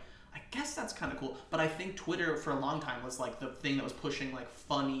sometimes like, I guess that's kind of cool. But I think Twitter for a long time was like the thing that was pushing like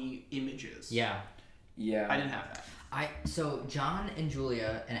funny images. Yeah. Yeah. I didn't have that. So John and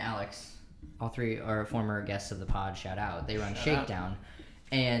Julia and Alex, all three are former guests of the pod. Shout out. They run Shakedown,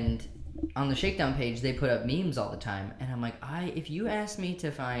 and on the Shakedown page they put up memes all the time. And I'm like, if you asked me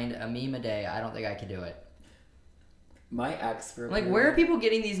to find a meme a day, I don't think I could do it. My ex for like, where are people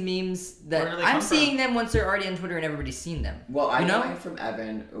getting these memes that I'm seeing them once they're already on Twitter and everybody's seen them? Well, I know mine from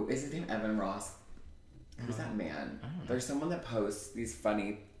Evan. Is his name Evan Ross? Who's that man? There's someone that posts these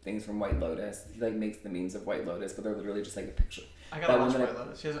funny things from White Lotus. He like makes the memes of White Lotus, but they're literally just like a picture. I gotta watch White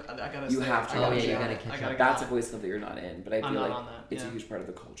Lotus. You have to. You gotta catch up. That's a voice club that you're not in, but I feel like it's a yeah. huge part of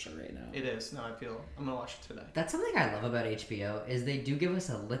the culture right now. It is. No, I'm gonna watch it today. That's something I love about HBO is they do give us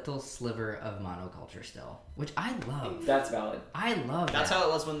a little sliver of monoculture still, which I love. That's valid. I love that. That's how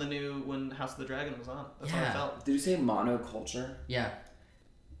it was when House of the Dragon was on. That's how I felt. Did you say monoculture? Yeah.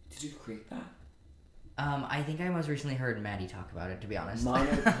 Did you create that? I think I most recently heard Maddie talk about it, to be honest.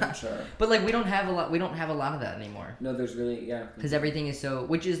 Monoculture. But like we don't have a lot of that anymore. No, there's really because everything is so,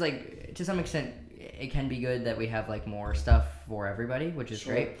 which is like to some extent it can be good that we have like more stuff for everybody, which is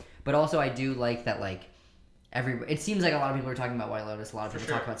great. But also I do like that like it seems like a lot of people are talking about White Lotus, a lot of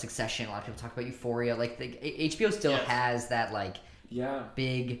people talk about Succession, a lot of people talk about Euphoria. Like HBO still has that like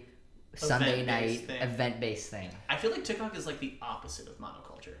big Sunday night event-based thing. I feel like TikTok is like the opposite of monoculture.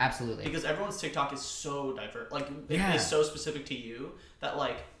 Absolutely. Because everyone's TikTok is so diverse. Like, it is so specific to you that,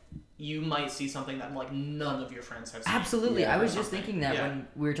 like, you might see something that, like, none of your friends have seen. Absolutely. I was just thinking that when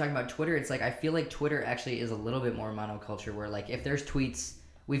we were talking about Twitter, it's like, I feel like Twitter actually is a little bit more monoculture where, like, if there's tweets,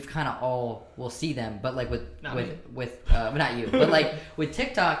 we've kind of all will see them, but like not you, but like with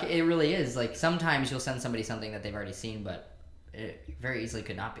TikTok, it really is like sometimes you'll send somebody something that they've already seen, but it very easily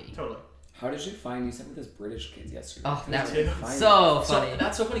could not be. Totally. How did you find you sent me those British kids yesterday? Oh, that was so funny.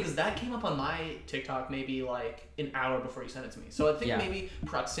 That's so funny because that came up on my TikTok maybe like an hour before you sent it to me. So I think maybe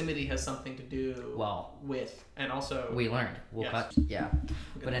proximity has something to do with, and also we learned.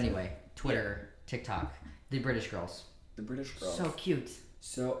 But anyway, Twitter, TikTok, the British girls. The British girls. So cute.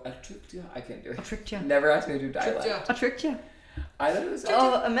 So I tricked you. I can't do it. I tricked you. Never asked me to do dialect. I tricked you. I thought it was.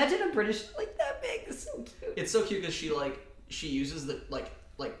 Imagine a British like that big. It's so cute. It's so cute because she uses the like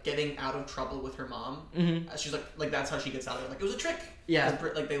getting out of trouble with her mom. Mm-hmm. She's like that's how she gets out of it. Like it was a trick. Yeah.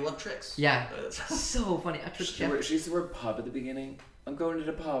 Like they love tricks. Yeah. So funny. I tricked you. She used the word pub at the beginning. I'm going to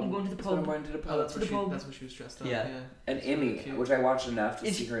the pub. I'm going to the pub. Oh, that's what she was dressed up. Yeah. And Emmy, which I watched enough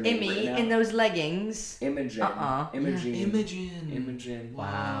to see her name Emmy in those leggings. Imogen. Imogen.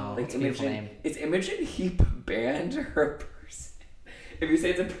 Wow. Like Imogen. Name. Is Imogen Heap band or a person? If you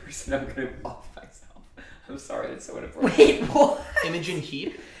say it's a person, I'm going to off myself. I'm sorry, that's so inappropriate. Wait, what? Imogen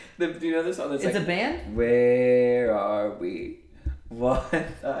Heap? Do you know this song? It's like, a band? Where are we? What the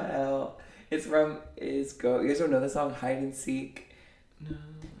hell? It's from You guys don't know the song Hide and Seek? No.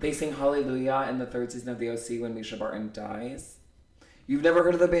 They sing Hallelujah in the third season of The OC when Misha Barton dies. You've never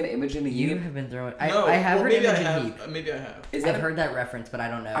heard of the band Imogen Heap? You have been throwing... I have heard Imogen Heap. Maybe I have. I've heard that reference, but I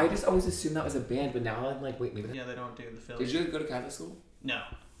don't know. I just always assumed that was a band, but now I'm like, wait, maybe... Yeah, they don't do the film. Did you go to Catholic school? No.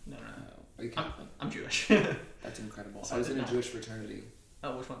 Are you Catholic? I'm Jewish. That's incredible. I was in a Jewish fraternity.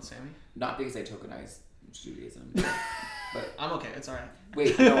 Oh, which one, Sammy? Not because I tokenized Judaism. But I'm okay. It's alright.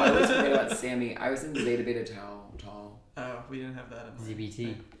 Wait, no, I always forget about Sammy. I was in Zeta Beta Tau. Oh, we didn't have that.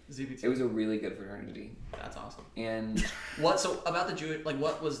 ZBT. ZBT. It was a really good fraternity. That's awesome. And about the Jewish, like,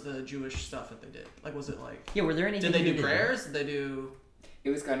 what was the Jewish stuff that they did? Like, was it like? Yeah, were there any? Did they do prayers? Did they do? It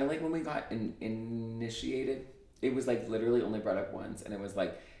was kind of like when we got initiated. It was like literally only brought up once, and it was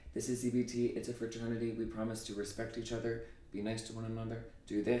like, "This is ZBT. It's a fraternity. We promise to respect each other, be nice to one another,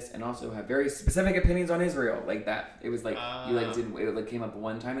 do this, and also have very specific opinions on Israel." Like that. It was like you like did it like came up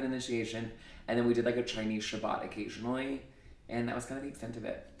one time in initiation, and then we did like a Chinese Shabbat occasionally, and that was kind of the extent of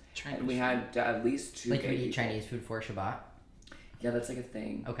it. And we had at least 2 like we eat Chinese food for Shabbat. Yeah, that's like a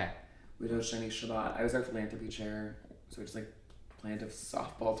thing. Okay. We did a Chinese Shabbat. I was our philanthropy chair, so we just like planned a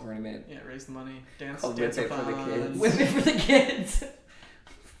softball tournament. Yeah, raise the money. Dance for the kids. Whip it for the kids.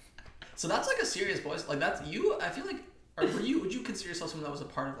 So that's like a serious boys. Like that's you. I feel like. Would you consider yourself someone that was a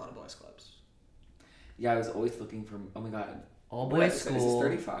part of a lot of boys clubs? Yeah, I was always looking for. Oh my god. All boys school. This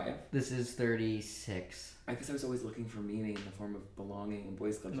is 35. This is 36. I guess I was always looking for meaning in the form of belonging in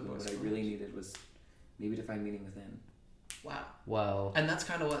boys clubs. But what I really needed was maybe to find meaning within. Wow. Whoa. And that's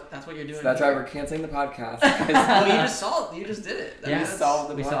kind of what you're doing. So that's why we're canceling the podcast. Well, you just did it. Yeah, we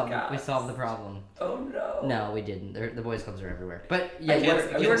solved the podcast. We solved the problem. Oh no. No, we didn't. The boys' clubs are everywhere. But yeah, I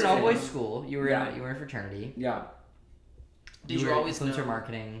you were in an can't all-boys say. school. You were in a fraternity. Yeah. Did you were always influencer know?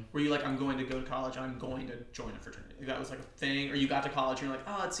 marketing? Were you like, I'm going to go to college and I'm going to join a fraternity? That was like a thing, or you got to college and you're like,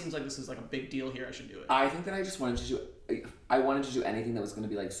 oh, it seems like this is like a big deal here. I should do it. I think that I just wanted to do. I wanted to do anything that was going to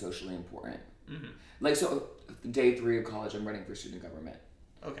be like socially important. Mm-hmm. Like so, day 3 of college, I'm running for student government.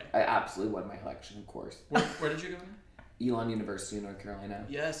 Okay. I absolutely won my election, of course. Where did you go? Elon University in North Carolina.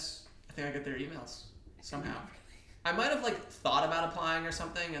 Yes, I think I get their emails somehow. I might have like thought about applying or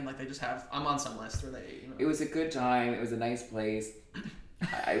something, and like they just have. I'm on some list where they. It was a good time. It was a nice place.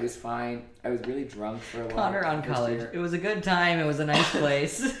 I was fine. I was really drunk for a while. Connor on college. It was a good time. It was a nice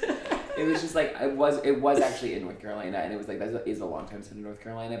place. It was just like it was actually in North Carolina, and it was like that is a long time spent in North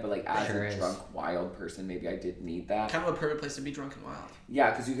Carolina. But like as a drunk, wild person, maybe I did need that. Kind of a perfect place to be drunk and wild.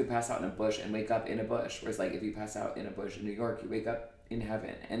 Yeah, because you could pass out in a bush and wake up in a bush. Whereas like if you pass out in a bush in New York, you wake up in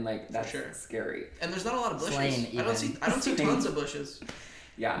heaven, and like that's scary. And there's not a lot of bushes. Slain, I don't see tons of bushes.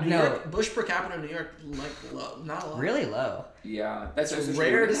 Yeah. New York, bush per capita in New York, like low, not a lot. Really low. Yeah, that's it's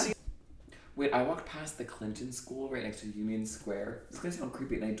rare to see. Wait, I walked past the Clinton School right next to Union Square. It's gonna sound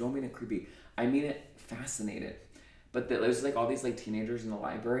creepy, and I don't mean it creepy. I mean it fascinated. But there was like all these like teenagers in the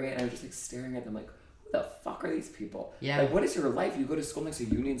library, and I was just like staring at them like, who the fuck are these people? Yeah. Like, what is your life? You go to school next to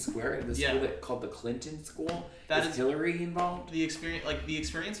Union Square, and the school called the Clinton School. Is Hillary involved? The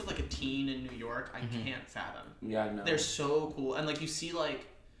experience of like a teen in New York, I can't fathom. Yeah, no. They're so cool, and like you see like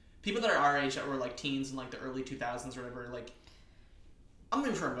people that are our age that were like teens in like the early 2000s or whatever, like. I'm not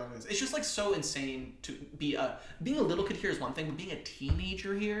even sure I'm going with this. It's just like so insane to be being a little kid here is one thing, but being a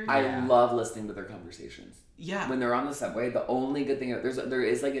teenager here. I love listening to their conversations. Yeah. When they're on the subway, the only good thing there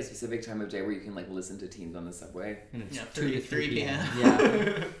is like a specific time of day where you can like listen to teens on the subway. And it's 2 to 3 p.m.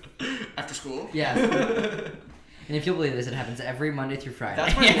 Yeah. After school. Yeah. And if you'll believe this, it happens every Monday through Friday.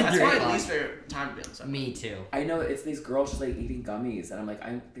 That's my least favorite time to be on the subway. Me too. I know it's these girls just like eating gummies, and I'm like,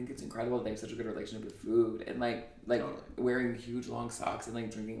 I think it's incredible that they have such a good relationship with food, and like wearing huge long socks and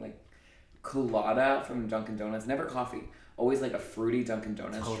like drinking like colada from Dunkin' Donuts, never coffee, always like a fruity Dunkin'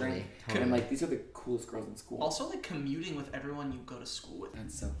 Donuts drink. And I'm like, these are the coolest girls in school. Also, like commuting with everyone you go to school with.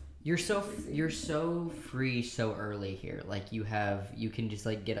 That's so. You're so free so early here. Like you can just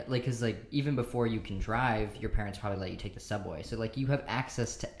like get like because like even before you can drive, your parents probably let you take the subway. So like you have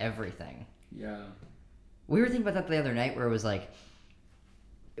access to everything. Yeah. We were thinking about that the other night where it was like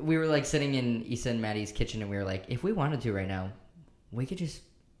we were like sitting in Issa and Maddie's kitchen and we were like, if we wanted to right now, we could just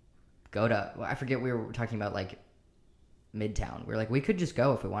go to I forget we were talking about like Midtown. We were like we could just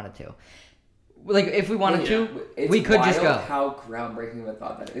go if we wanted to. Like if we wanted to, we could just go. How groundbreaking of a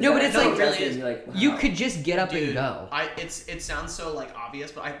thought that is. No, but it's like really wow. You could just get up and go. It sounds so like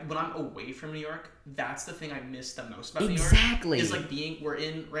obvious, but when I'm away from New York, that's the thing I miss the most about New York. Exactly. Is like we're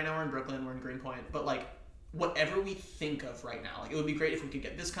in Brooklyn, we're in Greenpoint, but like whatever we think of right now, like it would be great if we could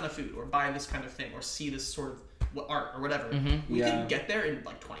get this kind of food or buy this kind of thing or see this sort of art or whatever. Mm-hmm. We can get there in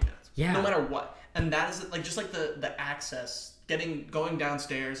like 20 minutes. Yeah. No matter what, and that is like just like the access. Going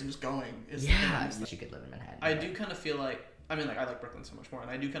downstairs and just going is you could live in Manhattan. I do kind of feel like I like Brooklyn so much more,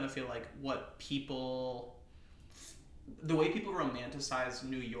 and I do kind of feel like the way people romanticize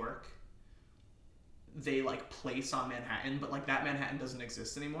New York, they like place on Manhattan, but like that Manhattan doesn't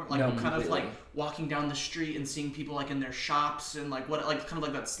exist anymore. Like kind of like walking down the street and seeing people like in their shops and like what like kind of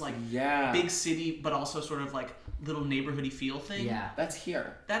like that's like big city, but also sort of like little neighborhoody feel thing. Yeah, that's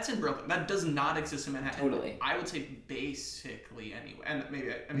here. That's in Brooklyn. That does not exist in Manhattan. Totally. I would say basically anyway, and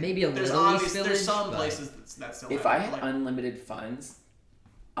maybe a there's little East Village, there's some places that still. If I had unlimited funds,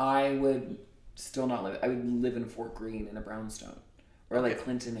 I would still not live. I would live in Fort Greene in a brownstone. Or like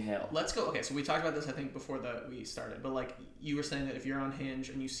Clinton Hill. Let's go. Okay, so we talked about this I think before we started, but like you were saying that if you're on Hinge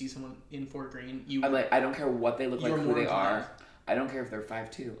and you see someone in Fort Greene, I'm like, I don't care what they look like, who they are. I don't care if they're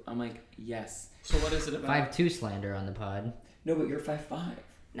 5'2". I'm like, yes. So what is it about? 5'2" slander on the pod. No, but you're 5'5".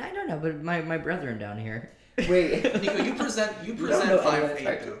 No, I don't know, but my brethren down here. Wait, Nico, you present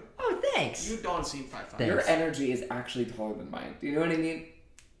 5'8" though. Oh, thanks. You don't seem 5'5". Your energy is actually taller than mine. Do you know what I mean?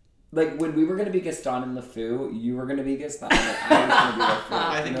 Like, when we were going to be Gaston and LeFou, you were going to be Gaston, and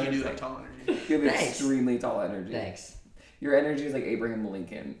I was going to be LeFou. I think you do have tall energy. You have extremely tall energy. Thanks. Your energy is like Abraham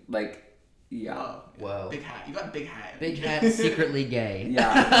Lincoln. Like, yeah. Whoa. Big hat. You got a big hat. Big hat, secretly gay.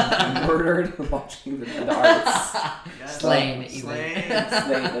 Yeah. Murdered watching the arts. Yes. Slain. Slain.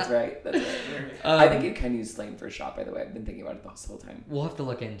 That's right. I think you can use Slain for a shop, by the way. I've been thinking about it this whole time. We'll have to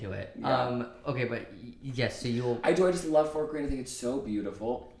look into it. Yeah. Okay, but yes, so you'll... I just love Fort Greene. I think it's so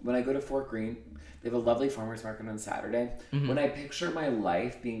beautiful. When I go to Fort Greene, They have a lovely farmer's market on Saturday. Mm-hmm. When I picture my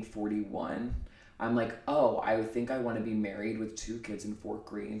life being 41, I'm like, oh, I think I want to be married with 2 kids in Fort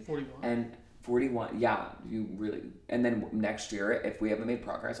Greene. 41. And 41, yeah, you really. And then next year, if we haven't made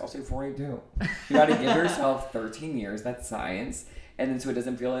progress, I'll say 42. You got to give yourself 13 years. That's science. And then so it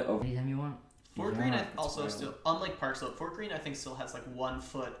doesn't feel like over. Anytime you want. Fort Greene also still, unlike Park Slope, Fort Greene I think still has like 1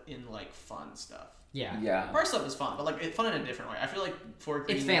 foot in like fun stuff. Yeah. Park Slope is fun, but like it's fun in a different way. I feel like Fort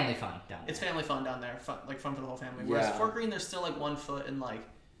Greene. It's family fun down there. It's family fun down there. Fun for the whole family. Whereas Fort Greene, there's still like 1 foot in like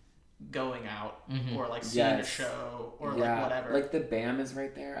going out or like seeing a show or like whatever. Like the BAM is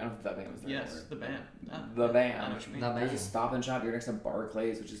right there. I don't know if that BAM is there. Yes, the BAM. The BAM. I know what you mean. There's a Stop and Shop. You're next to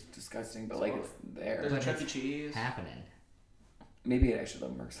Barclays, which is disgusting, but like it's there. There's a Chuck E. Cheese. Happening. Maybe I should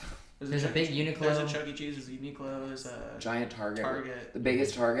have Mercer. There's a big Uniqlo. There's a Chuck E. Cheese. There's a Uniqlo. There's a giant Target. The Mm-hmm.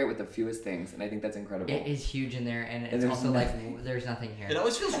 biggest Target with the fewest things, and I think that's incredible. It is huge in there, and it's also nothing. like there's nothing here. It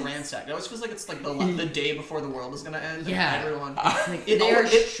always feels ransacked. It always feels like it's like the day before the world is gonna end. Yeah. And everyone. They are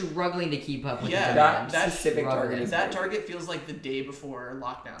struggling to keep up with the that demand. specific Target. That Target feels like the day before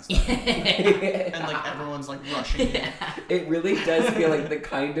lockdown started. And like everyone's like rushing in. It really does feel like the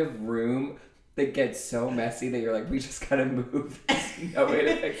kind of room that gets so messy that you're like, we just gotta move. There's no way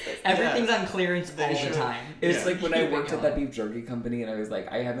to fix this. Everything's on clearance all the time. It's like when I worked at that beef jerky company and I was like,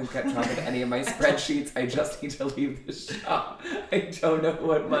 I haven't kept track of any of my spreadsheets. I just need to leave the shop. I don't know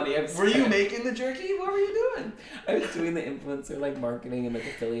what money I've spent. Were you making the jerky? What were you doing? I was doing the influencer like marketing and like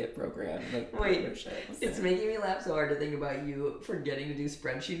affiliate program. Like, wait, it's making me laugh so hard to think about you forgetting to do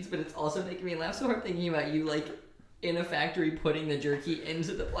spreadsheets, but it's also making me laugh so hard thinking about you like in a factory putting the jerky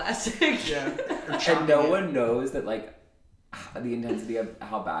into the plastic. Yeah. And no one knows that like the intensity of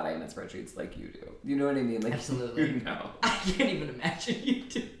how bad I am at spreadsheets like you do. You know what I mean? Like, absolutely. You know. I can't even imagine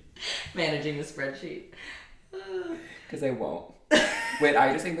you managing a spreadsheet. Because I won't. Wait,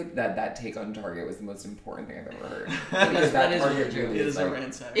 I just think that take on Target was the most important thing I've ever heard. Because that is Target true. really It is like, a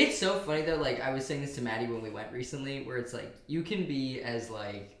ransack. It's so funny though, like I was saying this to Maddie when we went recently, where it's like you can be as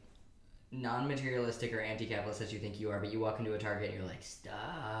like non-materialistic or anti-capitalist as you think you are, but you walk into a Target and you're like,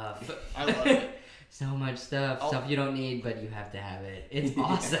 stuff. I love it. So much stuff you don't need, but you have to have it. It's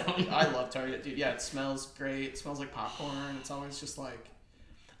awesome. I love Target, dude. Yeah, it smells great. It smells like popcorn. It's always just like,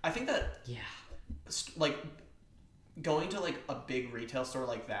 I think that like going to like a big retail store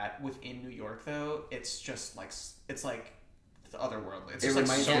like that within New York though, it's just like it's like the otherworldly. It's just like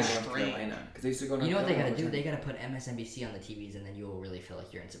so strange. Because I used to go. You know what they gotta do? They gotta put MSNBC on the TVs, and then you will really feel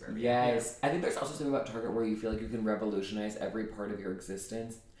like you're in suburbia. Yes, I think there's also something about Target where you feel like you can revolutionize every part of your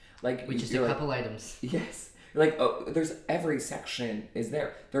existence. Like with just a couple items. Yes. Like, oh, there's every section is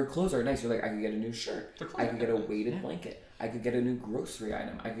there. Their clothes are nice. You're like, I could get a new shirt. I could get a weighted blanket. I could get a new grocery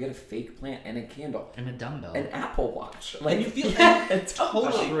item. I could get a fake plant and a candle. And a dumbbell. An Apple Watch. Like, and you feel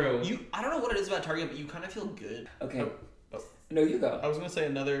totally true. I don't know what it is about Target, but you kind of feel good. Okay. No, you go. I was gonna say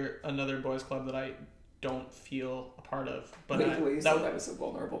another boys club that I don't feel a part of. But that was so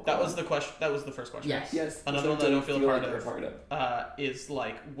vulnerable. That was the question. That was the first question. Yes. Another one that I don't feel a part of is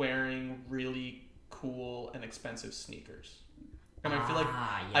like wearing really cool and expensive sneakers. And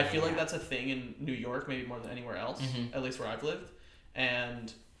I feel like that's a thing in New York, maybe more than anywhere else, at least where I've lived.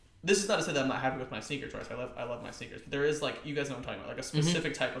 And this is not to say that I'm not happy with my sneaker choice. I love my sneakers, but there is like, you guys know what I'm talking about, like a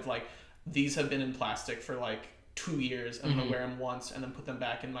specific type of like, these have been in plastic for like 2 years. I'm gonna wear them once and then put them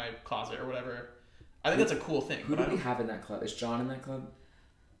back in my closet or whatever. I think that's a cool thing. Who do we have in that club? Is John in that club?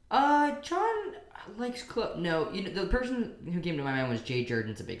 John likes club. No, the person who came to my mind was Jay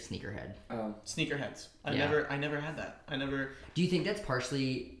Jordan's a big sneakerhead. Oh, sneakerheads. I never had that. Do you think that's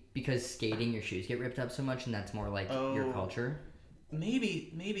partially because skating, your shoes get ripped up so much, and that's more like your culture?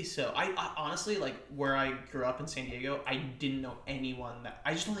 Maybe so. I honestly, like where I grew up in San Diego, I didn't know anyone that.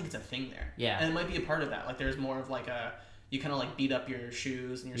 I just don't think it's a thing there. Yeah, and it might be a part of that. Like there's more of like a. You kind of like beat up your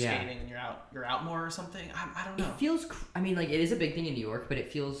shoes and you're skating and you're out more or something. I don't know. It feels. I mean, like it is a big thing in New York, but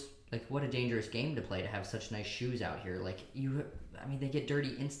it feels like what a dangerous game to play to have such nice shoes out here. Like they get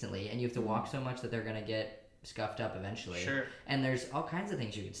dirty instantly, and you have to walk so much that they're gonna get scuffed up eventually. Sure. And there's all kinds of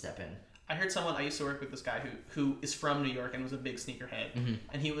things you could step in. I heard I used to work with this guy who is from New York and was a big sneakerhead,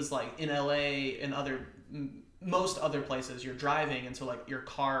 and he was like in LA and most other places you're driving, and so like your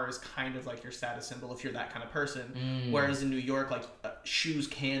car is kind of like your status symbol if you're that kind of person. Whereas in New York, like shoes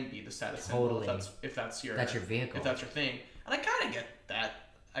can be the status symbol if that's your vehicle, if that's your thing. And I kind of get that,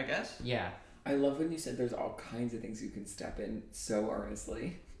 I guess. Yeah. I love when you said there's all kinds of things you can step in so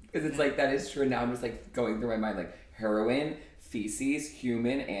earnestly, because it's like that is true. Now I'm just like going through my mind like heroin, feces,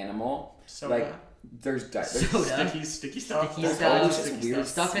 human, animal. Soda. Like there's sticky stuff.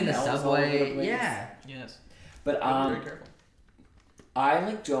 Stuff in the subway. Yeah. Yes. But very careful. I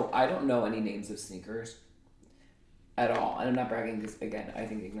don't know any names of sneakers at all. And I'm not bragging because, again, I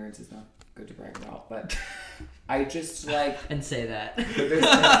think ignorance is not good to brag about. But I just like... And say that.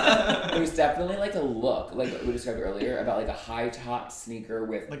 There's definitely like a look, like we described earlier, about like a high top sneaker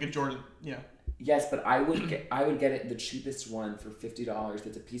with... Like a Jordan, yeah. Yes, but I would get it the cheapest one for $50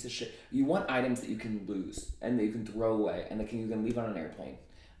 that's a piece of shit. You want items that you can lose and that you can throw away and that you can leave on an airplane.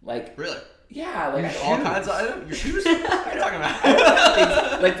 Like... Really? Yeah, like all kinds of items. Your shoes? What are you talking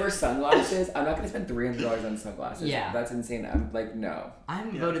about? Like for sunglasses, I'm not gonna spend $300 on sunglasses. Yeah, that's insane. I'm like, no.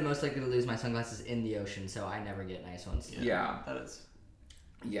 I'm voted most likely to lose my sunglasses in the ocean, so I never get nice ones. Yeah. That is.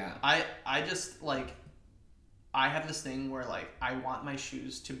 Yeah. I just like, I have this thing where like I want my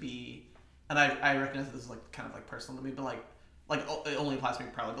shoes to be, and I recognize that this is like kind of like personal to me, but like it only applies to me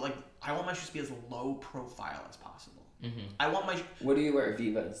probably, but like I want my shoes to be as low profile as possible. Mm-hmm. I want my. What do you wear?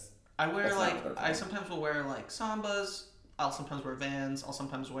 Vivas. I wear I sometimes will wear like Sambas. I'll sometimes wear Vans. I'll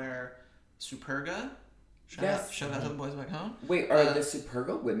sometimes wear Superga. Shout out to the boys back home. Wait, are the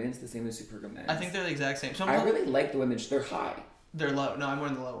Superga women's the same as Superga men's? I think they're the exact same. I really like the women's. They're high. They're low. No, I'm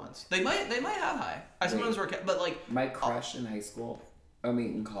wearing the low ones. They might have high. I sometimes wear, but like my crush in high school.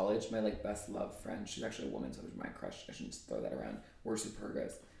 In college, my like best love friend. She's actually a woman, so it was my crush. I shouldn't just throw that around. Wore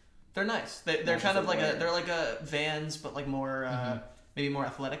Supergas. They're nice. They're kind of like they're like a Vans, but like more maybe more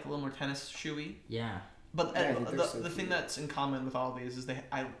athletic, a little more tennis shoey. Yeah. But the thing that's in common with all of these is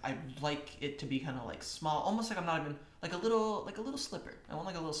I like it to be kind of like small, almost like I'm not even like a little slipper. I want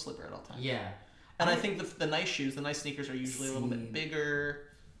like a little slipper at all times. Yeah. And I think the nice shoes, the nice sneakers are usually a little bit bigger.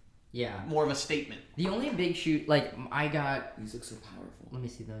 Yeah. More of a statement. The only big shoe, like I got. These look so powerful. Let me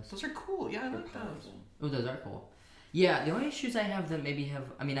see those. Those are cool. Yeah, I like those. Oh, those are cool. Yeah, the only shoes I have that maybe have.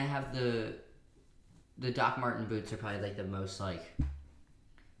 I mean, I have the Doc Marten boots are probably like the most like.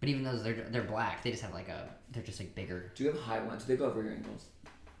 But even those, they're black. They just have like they're just like bigger. Do you have high ones? Do they go over your ankles?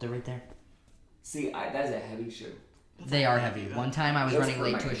 They're right there. See, that is a heavy shoe. They are heavy. One time I was running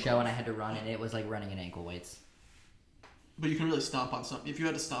late to a show and I had to run and it was like running in ankle weights. But you can really stomp on something. If you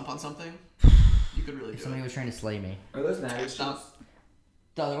had to stomp on something, you could really do it. Somebody was trying to slay me. Are those Maddie shoes?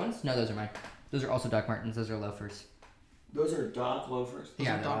 The other ones? No, those are mine. Those are also Doc Martens. Those are loafers. Those are Doc loafers?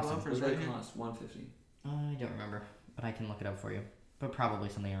 Yeah, they're Doc awesome. loafers. What do right they cost? $150. I don't remember, but I can look it up for you. But probably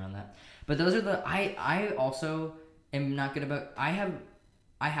something around that. But those are the... I also am not good about... I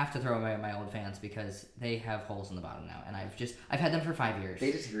have to throw away my old Vans because they have holes in the bottom now. And I've had them for 5 years.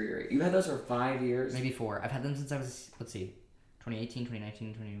 They deteriorate. You had those for 5 years? Maybe 4. I've had them since I was... Let's see. 2018,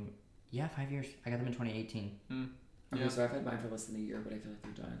 2019, 20... Yeah, 5 years. I got them in 2018. Okay, so I've had mine for less than a year, but I feel like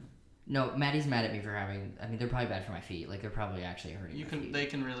they're done. No, Maddie's mad at me for having... I mean, they're probably bad for my feet. Like, they're probably actually hurting my feet. They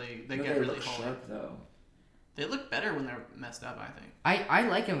can really... They no, get they really look hard. sharp, though. They look better when they're messed up, I think. I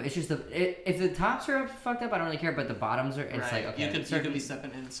like them. It's just if the tops are fucked up, I don't really care. But the bottoms are. It's right. like okay. You could be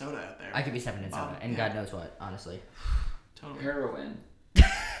stepping in soda out there. I could be stepping in soda, and God knows what. Honestly. Totally. Heroin.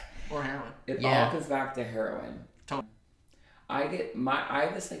 Or heroin. It all comes back to heroin. Totally. I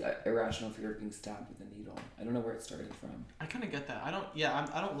have this like irrational fear of being stabbed with a needle. I don't know where it started from. I kind of get that. I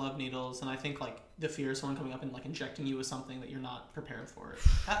don't love needles, and I think like the fear of someone coming up and like injecting you with something that you're not prepared for.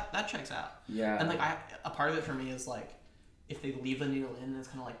 That checks out. Yeah. And like a part of it for me is like if they leave the needle in and it's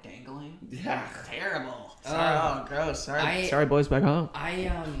kind of like dangling. Yeah. Terrible. Sorry. Gross. Sorry. Sorry, boys back home.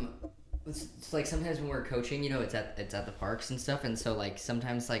 It's like sometimes when we're coaching, you know, it's at the parks and stuff, and so like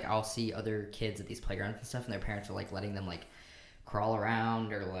sometimes like I'll see other kids at these playgrounds and stuff, and their parents are like letting them like crawl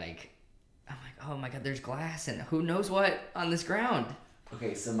around or like I'm like, oh my God, there's glass and who knows what on this ground.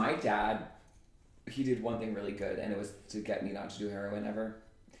 Okay, so my dad, he did one thing really good, and it was to get me not to do heroin ever.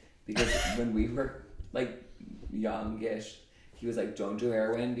 Because when we were like youngish, he was like, don't do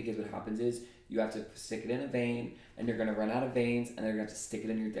heroin because what happens is you have to stick it in a vein and you're gonna run out of veins and they're gonna have to stick it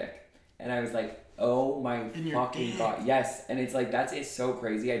in your dick. And I was like, oh my fucking God. Yes. And it's like, it's so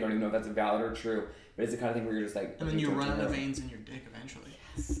crazy. I don't even know if that's valid or true. But it's the kind of thing where you're just like... And then you run out of veins in your dick eventually.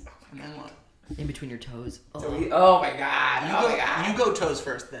 Yes. And then what? In between your toes. Oh, oh my God. You go toes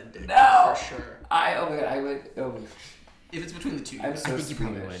first, then dick. No. For sure. Oh my God. I would... Oh. If it's between the two, I think you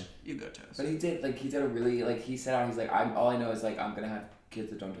probably would. You go toes. But he did a really... Like, he said out, he's like, all I know is, like, I'm going to have kids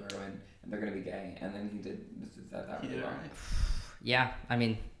that don't do heroin, and they're going to be gay. And then he did that He really did well. right. Yeah, I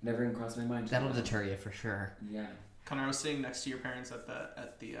mean... Never even crossed my mind. That'll deter you for sure. Yeah. Connor, I was sitting next to your parents at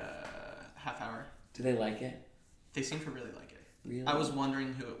the half hour. Do they like it? They seem to really like it. Really? I was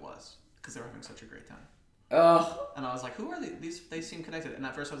wondering who it was because they were having such a great time. Oh. And I was like, who are these? They seem connected. And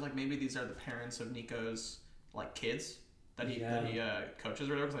at first I was like, maybe these are the parents of Nico's like kids that he coaches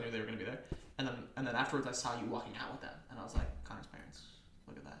or whatever, because I knew they were going to be there. And then afterwards I saw you walking out with them, and I was like, Connor's parents.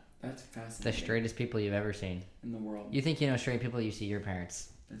 Look at that. That's fascinating. The straightest people you've ever seen. In the world. You think you know straight people, you see your parents.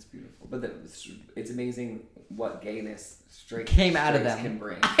 That's beautiful. But it's amazing what gayness came out of them can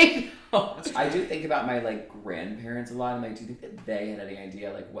bring. I know. I do think about my like grandparents a lot. I'm like, do you think that they had any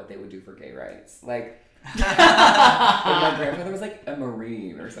idea like what they would do for gay rights? Like, my grandfather was like a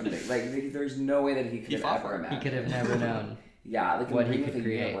Marine or something. Like, there's no way that he could have ever imagined. He could have never known. Yeah, like what a he Marine could with a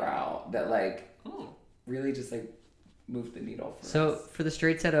create. unibrow that like really just like moved the needle for So us. for the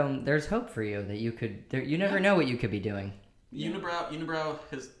straights at home, there's hope for you that you could. You never know what you could be doing. Unibrow,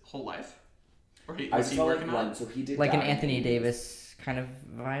 his whole life. Or I saw working like on one, so he did Like an dye Anthony names. Davis kind of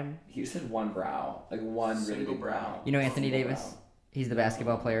vibe. He just had one brow, like one really Single big brow. You know Anthony Single Davis? brow. He's the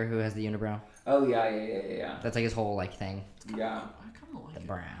basketball player who has the unibrow. Oh yeah. That's like his whole like thing. Yeah. I kind of like The it.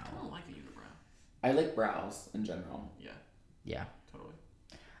 brow. I kind of like the unibrow. I like brows in general. Yeah. Totally.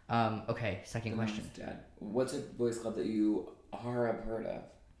 Okay. Second Then question. I'm dead. What's a boys club that you have heard of?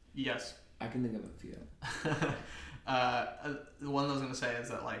 Yes. I can think of a few. The one I was going to say is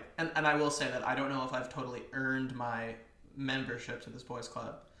that, like, and I will say that I don't know if I've totally earned my membership to this boys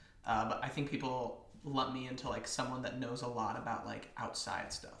club, but I think people lump me into, like, someone that knows a lot about, like,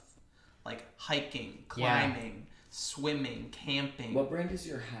 outside stuff. Like, hiking, climbing, swimming, camping. What brand is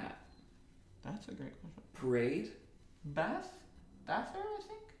your hat? That's a great question. Parade? Bather, I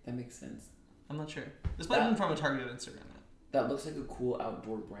think? That makes sense. I'm not sure. This might have been from a targeted Instagram ad. That looks like a cool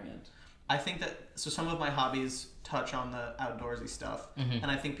outdoor brand. I think that, so some of my hobbies touch on the outdoorsy stuff, and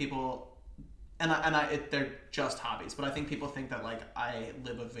I think people, they're just hobbies, but I think people think that, like, I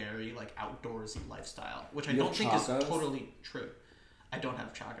live a very, like, outdoorsy lifestyle, which I don't think is totally true. I don't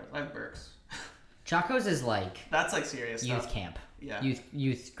have chacos. I have Berks. Chacos is like That's, like, serious youth stuff. camp. Yeah.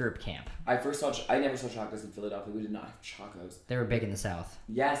 Youth group camp. I never saw Chacos in Philadelphia. We did not have Chacos. They were big in the South.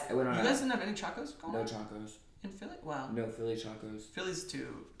 Yes, I went on You guys didn't have any chacos going No on? Chacos. In Philly? Wow. No Philly Chacos. Philly's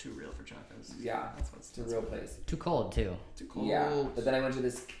too real for chacos. Yeah, That's it's a real place. Too cold too. Too cold. Yeah, but then I went to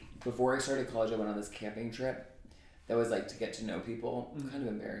this, before I started college, I went on this camping trip that was like to get to know people. Kind of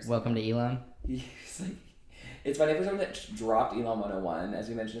embarrassing. Welcome to Elam. It's funny for someone that dropped Elon 101, as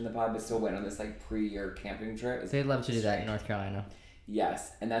we mentioned in the pod, but still went on this like pre-year camping trip. They'd love to do that in North Carolina.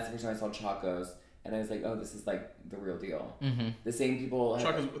 Yes, and that's the first time I saw Chacos, and I was like, oh, this is like the real deal. Mm-hmm. The same people.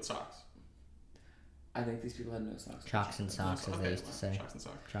 Chacos with socks. I think these people had no socks. Chalks and socks, as they used to say. Chocks and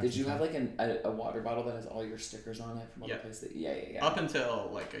socks. Chalks Did you and have socks. like a water bottle that has all your stickers on it from other places? Yeah. Up until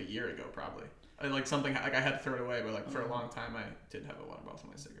like a year ago, probably. I had to throw it away, but like for a long time, I did have a water bottle for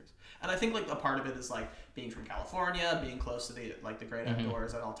my stickers. And I think like a part of it is like being from California, being close to the great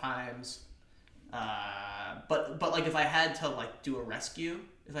outdoors at all times. But like if I had to like do a rescue,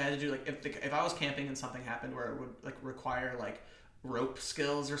 if I had to do like if I was camping and something happened where it would like require like rope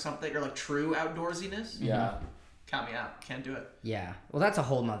skills or something, or like true outdoorsiness, count me out. Can't do it. Yeah. Well, that's a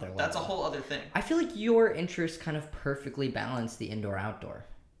whole nother level. That's a whole other thing. I feel like your interests kind of perfectly balance the indoor-outdoor.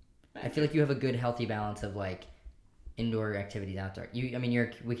 I feel like you have a good, healthy balance of like indoor activities, outdoor. We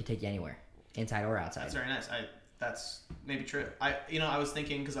could take you anywhere, inside or outside. That's very nice. That's maybe true. I was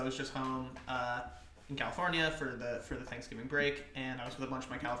thinking because I was just home in California for the Thanksgiving break, and I was with a bunch of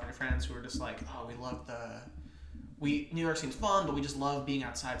my California friends who were just like, oh, we love New York seems fun, but we just love being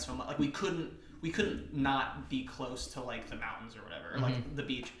outside so much. Like we couldn't not be close to like the mountains or whatever, or like the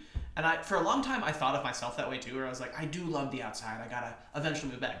beach. And for a long time I thought of myself that way too, where I was like, I do love the outside. I gotta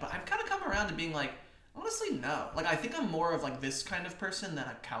eventually move back. But I've kind of come around to being like, honestly, no. Like I think I'm more of like this kind of person than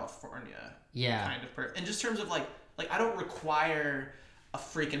a California kind of person. And just in terms of like I don't require a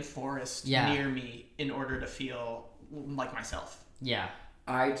freaking forest near me in order to feel like myself. Yeah.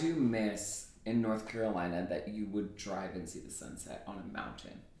 I do miss in North Carolina that you would drive and see the sunset on a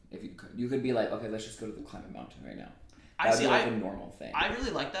mountain. If you could. You could be like, okay, let's just go to the climb a mountain right now. That would be like a normal thing. I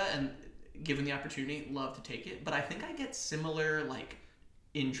really like that, and given the opportunity, love to take it. But I think I get similar like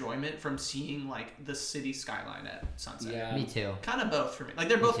enjoyment from seeing like the city skyline at sunset. Yeah. Me too. Kind of both for me. Like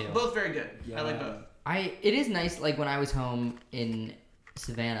they're both very good. Yeah. I like both. It is nice, like when I was home in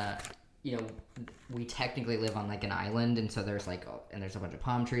Savannah, we technically live on like an island, and so there's like and there's a bunch of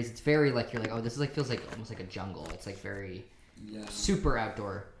palm trees. It's very like you're like, oh, this is like feels like almost like a jungle. It's like very super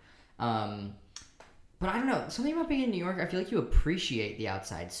outdoor. But I don't know, something about being in New York, I feel like you appreciate the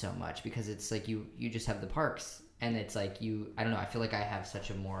outside so much because it's like you just have the parks, and it's like I don't know, I feel like I have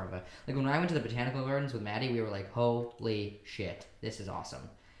such a more of a, like when I went to the botanical gardens with Maddie, we were like, holy shit, this is awesome.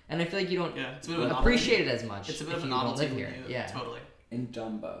 And I feel like you don't appreciate it as much. It's a bit of a if you novelty don't live here. Yeah, totally. In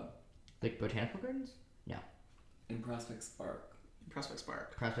Dumbo. Like botanical gardens? No. In Prospect Park. Prospect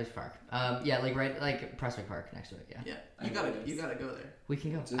Park. Prospect Park. Yeah, like Prospect Park next to it. Yeah. Yeah. You gotta go there. We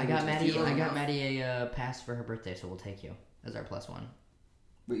can go. So I got Maddie Maddie a pass for her birthday, so we'll take you as our +1.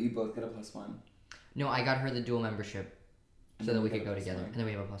 But you both get a +1. No, I got her the dual membership And so then that we you could get go a together. +1. And then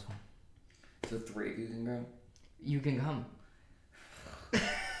we have a +1. So 3 of you can go? You can come.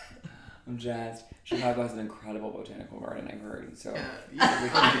 I'm jazzed. Chicago has an incredible botanical garden, I've heard. So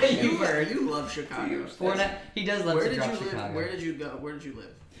You love Chicago. He does love to drop Chicago. Where did you go? Where did you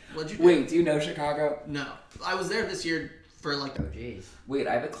live? What'd you do? Wait, do you know Chicago? No. I was there this year for like... Oh, jeez. Wait,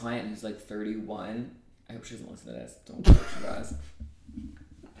 I have a client who's like 31. I hope she doesn't listen to this. Don't know if she does.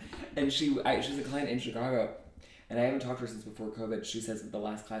 And she's a client in Chicago. And I haven't talked to her since before COVID. She says that the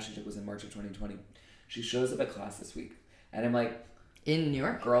last class she took was in March of 2020. She shows up at class this week. And I'm like... In New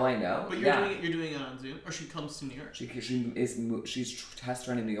York? Girl, I know. But you're doing it on Zoom? Or she comes to New York? She's test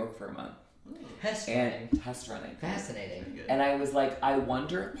running New York for a month. Test running. Fascinating. And I was like, I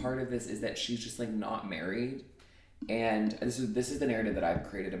wonder if part of this is that she's just like not married. And this is the narrative that I've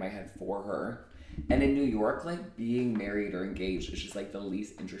created in my head for her. And in New York, like being married or engaged is just like the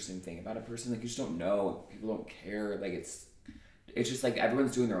least interesting thing about a person. Like you just don't know. People don't care. Like it's just like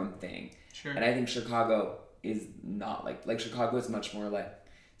everyone's doing their own thing. Sure. And I think Chicago is not like Chicago is much more like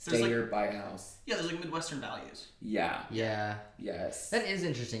stay here, buy a house. Yeah, there's like Midwestern values. Yeah. Yeah. Yes. That is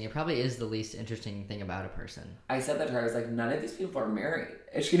interesting. It probably is the least interesting thing about a person. I said that to her. I was like, none of these people are married.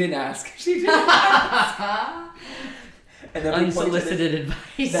 And she didn't ask. She didn't ask. And then unsolicited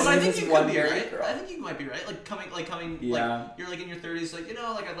advice. But I think you could be right. Girl. I think you might be right. Like coming, yeah. like you're like in your 30s, like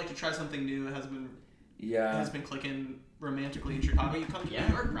like I'd like to try something new. It has been clicking romantically in Chicago. You come to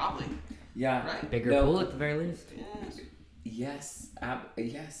New York, probably. Yeah. Right. Bigger pool at the very least. Yes.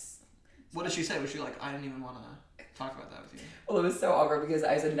 Yes. What did she say? Was she like, I didn't even want to talk about that with you? Well, it was so awkward because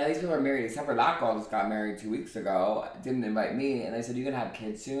I said, none of these people are married except for that girl just got married 2 weeks ago. Didn't invite me. And I said, you gonna have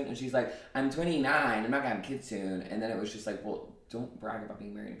kids soon? And she's like, I'm 29. I'm not gonna have kids soon. And then it was just like, well, don't brag about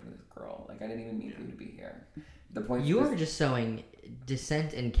being married in front of this girl. Like, I didn't even mean for you to be here. The point you are just sowing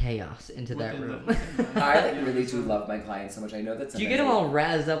dissent and chaos into that room. I really do love my clients so much. I know that. Do you get them all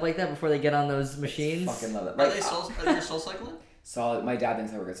razzed up like that before they get on those machines? Fucking love it. Like, are they soul cycling? Solid. My dad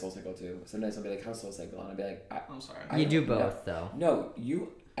thinks I work at Soul Cycle too. Sometimes I'll be like, "How's Soul Cycle?" And I'll be like, "I'm sorry." You do both though. No,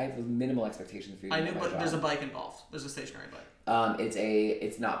 I have minimal expectations for you. I knew, but there's a bike involved. There's a stationary bike.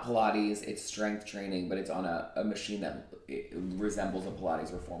 It's not Pilates. It's strength training, but it's on a machine that resembles a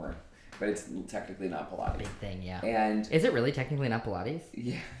Pilates reformer. But it's technically not Pilates. Big thing, yeah. And is it really technically not Pilates?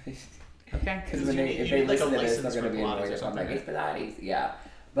 Yeah. Okay. Because if they listen to this, they're going to be annoyed if I'm like, it's Pilates. Yeah.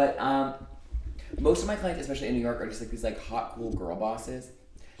 But most of my clients, especially in New York, are just like these like hot, cool girl bosses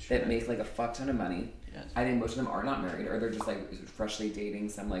that make like a fuck ton of money. Yes. I think most of them are not married, or they're just like freshly dating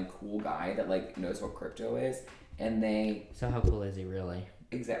some like cool guy that like knows what crypto is, and they. So how cool is he really?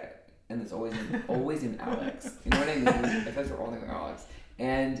 Exactly. And it's always in Alex. You know what I mean? If that's all named Alex.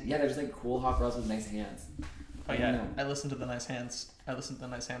 And yeah, they're just like cool hot girls with nice hands. Oh yeah, I listened to the nice hands.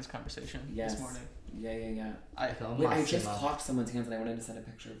 Conversation this morning. Yeah. I just clocked someone's hands and I wanted to send a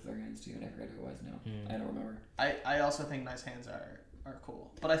picture of their hands to you and I forget who it was now. I don't remember. I also think nice hands are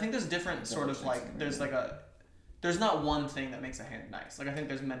cool, but I think there's different sort of like there's not one thing that makes a hand nice. Like I think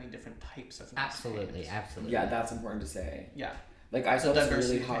there's many different types of nice hands. Absolutely. Yeah, that's important to say. Yeah. Like I saw this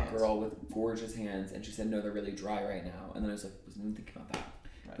really hot girl with gorgeous hands, and she said, "No, they're really dry right now." And then I was like, "Wasn't even thinking about that."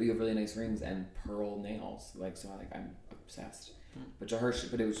 Right. But you have really nice rings and pearl nails, like so. Like I'm obsessed. But to her,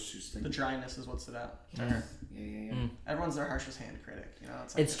 it was just like the dryness is what stood out to her. Yeah. Everyone's their harshest hand critic. You know,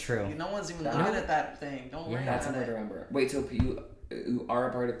 it's true. No one's even looking at that thing. Don't worry about it. That's something to remember. Wait, so you are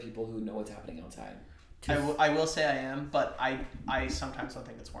a part of people who know what's happening outside. I will say I am, but I sometimes don't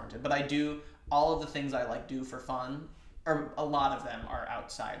think it's warranted. But I do all of the things I like do for fun. Or a lot of them are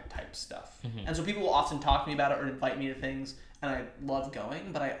outside type stuff. Mm-hmm. And so people will often talk to me about it or invite me to things, and I love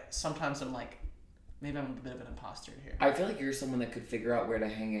going, but sometimes I'm like, maybe I'm a bit of an imposter here. I feel like you're someone that could figure out where to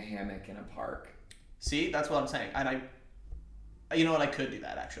hang a hammock in a park. See, that's what I'm saying. And you know what, I could do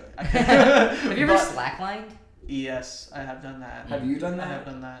that actually. Have you ever slacklined? Yes, I have done that. Have you done that? I have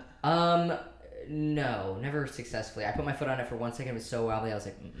done that. No, never successfully. I put my foot on it for 1 second. It was so wobbly. I was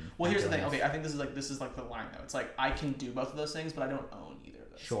like, well, here's the thing. Okay, I think this is like the line though. It's like I can do both of those things, but I don't own either of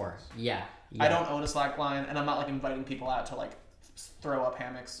those. Sure. Things. Yeah. I don't own a slack line, and I'm not like inviting people out to like throw up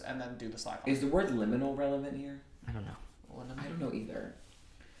hammocks and then do the slack line. Is the word liminal relevant here? I don't know. I don't know either.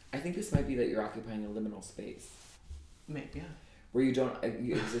 I think this might be that you're occupying a liminal space. Maybe, yeah. Where you don't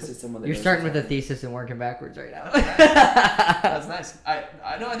exist as someone that you're starting with a thesis and working backwards right now. That's nice.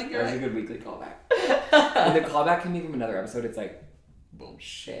 I know. I think you're right. That's a good weekly callback. And the callback can be from another episode. It's like, boom,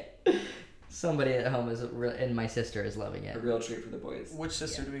 shit. Somebody at home and my sister is loving it. A real treat for the boys. Which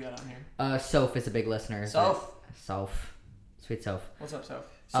sister do we got on here? Soph is a big listener. Soph. Sweet Soph. What's up, Soph?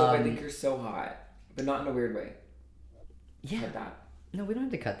 Soph, I think you're so hot, but not in a weird way. Yeah. Like that. No, we don't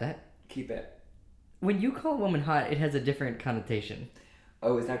have to cut that. Keep it. When you call a woman hot, it has a different connotation.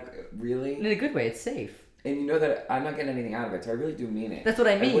 Oh, is that really? In a good way, it's safe. And you know that I'm not getting anything out of it, so I really do mean it. That's what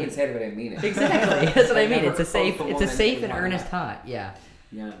I mean. I wouldn't say it, but I mean it. Exactly. That's what I mean. never It's a called safe and hot. earnest hot. Yeah.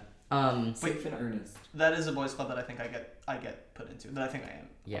 Yeah. Safe and earnest. That is a boys' club that I think I get put into. That I think I am.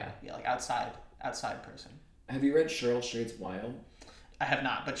 Yeah. Yeah, like outside person. Have you read Cheryl Strayed's Wild? I have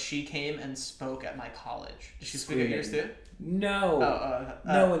not, but she came and spoke at my college. Did she speak at yours too? No.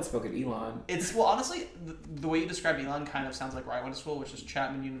 No one spoke at Elon. It's honestly the way you describe Elon kind of sounds like where I went to school, which is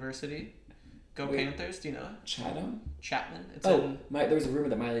Chapman University. Go Wait, Panthers! Do you know it? Chatham? Chapman. It's there was a rumor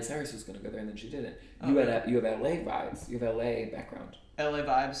that Miley Cyrus was going to go there, and then she didn't. You have LA vibes. You have LA background. LA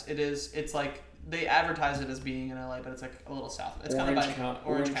vibes. It is. It's like they advertise it as being in LA, but it's like a little south. It's kind of by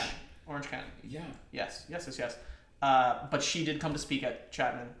Orange County. Yeah. Yes. But she did come to speak at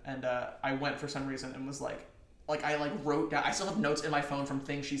Chapman, and I went for some reason and was like I wrote down. I still have notes in my phone from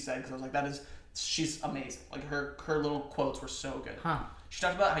things she said because I was like, she's amazing. Like her little quotes were so good. Huh. She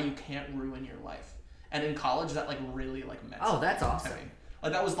talked about how you can't ruin your life, and in college that really meant. Oh, that's awesome.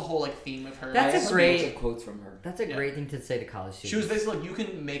 Like that was the whole theme of her. That's a great quotes from her. That's a great thing to say to college students. She was basically like, you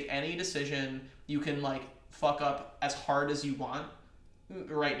can make any decision, you can fuck up as hard as you want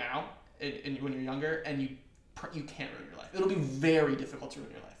right now, when you're younger, and you can't ruin your life. It'll be very difficult to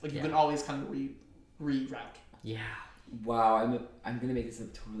ruin your life. Like you can always kind of reroute. Yeah. Wow, I'm gonna make this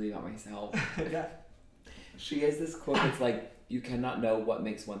up totally about myself. Yeah. She has this quote that's like, you cannot know what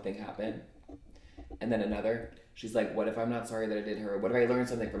makes one thing happen. And then another, she's like, what if I'm not sorry that I did heroin? What if I learned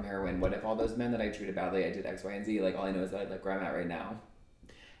something from heroin? What if all those men that I treated badly, I did X, Y, and Z? Like, all I know is that I like where I'm at right now.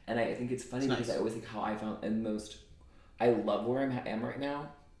 And I think it's funny because I always think how I found I love where I am right now.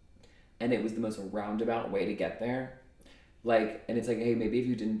 And it was the most roundabout way to get there. Like, and it's like, hey, maybe if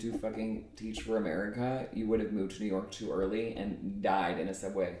you didn't do fucking Teach for America, you would have moved to New York too early and died in a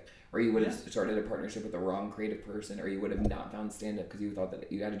subway. Or you would have started a partnership with the wrong creative person, or you would have not found stand-up because you thought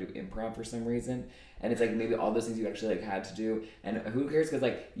that you had to do improv for some reason. And it's like, maybe all those things you actually had to do, and who cares?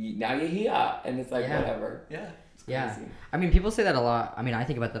 Because now you're here, and it's like, whatever. Yeah. Yeah. I mean, people say that a lot. I mean, I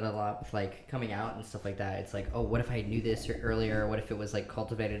think about that a lot with coming out and stuff like that. It's like, oh, what if I knew this earlier? What if it was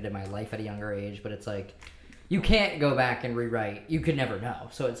cultivated in my life at a younger age? But it's like, you can't go back and rewrite. You could never know.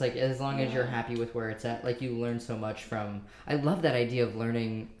 So it's like, as long as you're happy with where it's at, you learn so much from. I love that idea of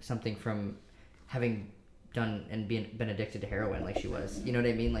learning something from having done and been addicted to heroin like she was. You know what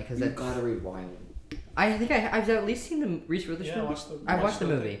I mean? Because you've got to read Wild. I think I've at least seen the Reese Witherspoon. I watched the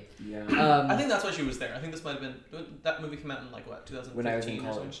movie. Yeah. I think that's why she was there. I think this might have been that movie came out in 2015 when I was in or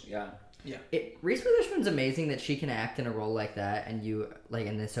college. something. Yeah. Yeah. Reese Witherspoon's amazing that she can act in a role like that, and you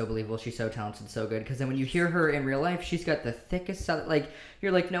and it's so believable. She's so talented, so good. Because then when you hear her in real life, she's got the thickest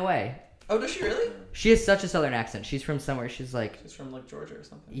you're like, no way. Oh, does she really? She has such a southern accent. She's from somewhere. She's from Georgia or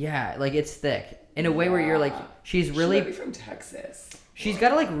something. Yeah, it's thick in a way where you're like, she's really. She might be from Texas. She's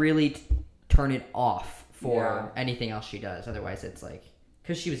got to really turn it off for anything else she does. Otherwise, it's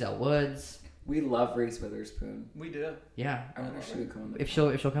because she was Elle Woods. We love Reese Witherspoon. We do. Yeah. I wonder if she would come on the pod.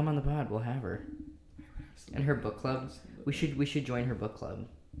 If she'll come on the pod, we'll have her. And her book club. We should join her book club.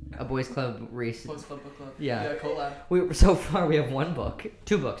 A boys club, Reese. Boys club, book club. Yeah. Yeah, collab. So far we have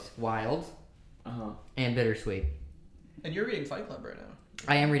two books, Wild, and Bittersweet. And you're reading Fight Club right now.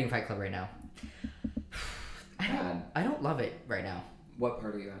 I am reading Fight Club right now. I don't love it right now. What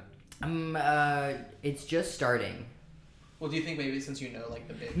part are you at? It's just starting. Well, do you think maybe since you know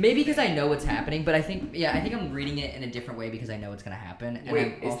the big... Maybe because I know what's happening, but I think I'm reading it in a different way because I know it's going to happen. And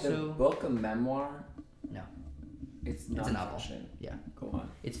wait, is the book a memoir? No. It's a novel. Fiction. Yeah. Go on.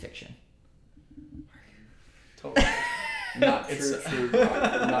 It's fiction. Totally. Not true,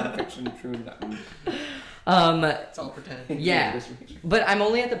 non-fiction, true. It's all pretend. Yeah. But I'm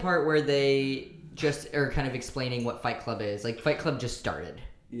only at the part where they just are kind of explaining what Fight Club is. Fight Club just started.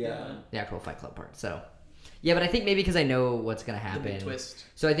 Yeah. The actual Fight Club part, so... Yeah, but I think maybe because I know what's going to happen. The big twist.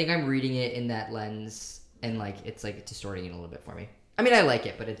 So I think I'm reading it in that lens, and it's distorting it a little bit for me. I mean, I like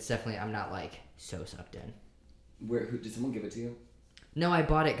it, but it's definitely, I'm not so sucked in. Who did someone give it to you? No, I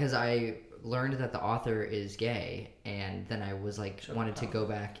bought it because I learned that the author is gay, and then I was wanted to go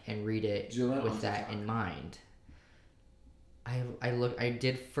back and read it with that in mind. I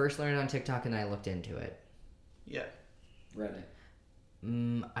did first learn it on TikTok, and then I looked into it. Yeah. Reddit.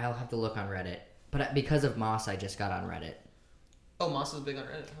 I'll have to look on Reddit. But because of Moss, I just got on Reddit. Oh, Moss is big on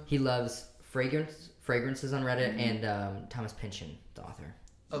Reddit, huh? He loves fragrances on Reddit, and Thomas Pynchon, the author.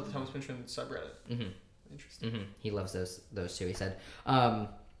 Oh, the Thomas Pynchon subreddit. Mm-hmm. Interesting. Mm-hmm. He loves those two, he said.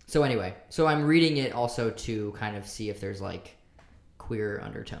 So anyway, I'm reading it also to kind of see if there's queer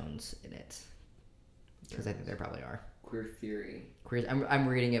undertones in it. Because I think there probably are. queer theory. I'm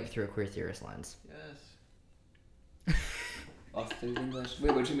reading it through a queer theorist lens. Yes. Also studied English.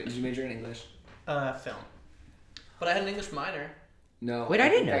 Wait, did you major in English? Film. But I had an English minor. No. Wait, I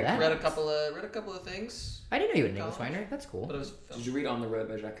didn't know that. Read a couple of things. I didn't know you had an English minor. That's cool. But it was film. Did you read On the Road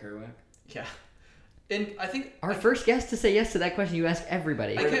by Jack Kerouac? Yeah. And I think Our first guest to say yes to that question, you ask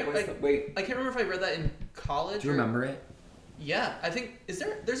everybody. I can't remember if I read that in college. Do you remember it? Yeah, I think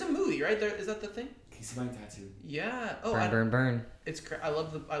there's a movie, right? Is that the thing? Can you see my tattoo? Yeah. Oh, burn. It's I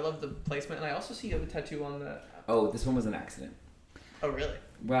love the placement, and I also see you have a tattoo on the. Oh, this one was an accident. Oh, really?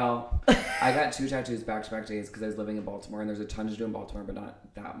 Well, I got 2 tattoos back-to-back days because I was living in Baltimore, and there's a ton to do in Baltimore, but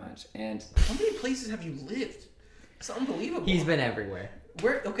not that much. And how many places have you lived? It's unbelievable. He's been everywhere.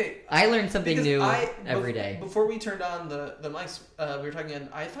 Okay. I learned something new every day. Before we turned on the mics, we were talking, and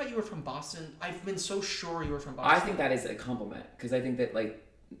I thought you were from Boston. I've been so sure you were from Boston. I think that is a compliment because I think that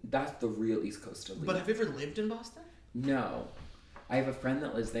that's the real East Coast to leave. But have you ever lived in Boston? No, I have a friend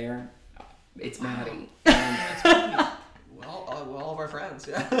that lives there. It's Maddie. Well, all of our friends,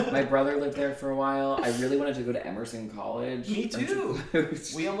 yeah. My brother lived there for a while. I really wanted to go to Emerson College. Me too.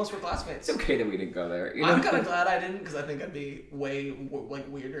 We almost were classmates. It's okay that we didn't go there. You know? I'm kind of glad I didn't because I think I'd be way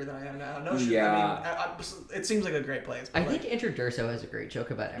weirder than I am now. No shit. Yeah. I mean, it seems like a great place. I think Enter Durso has a great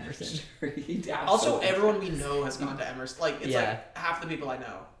joke about Emerson. Also, everyone we know has gone to Emerson. Like it's like half the people I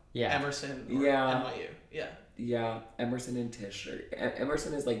know. Yeah. Emerson. Or NYU. Yeah. Yeah. Emerson and Tisch.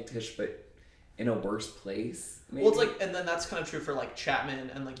 Emerson is like Tisch, but in a worse place. Maybe? Well, it's like, and then that's kind of true for like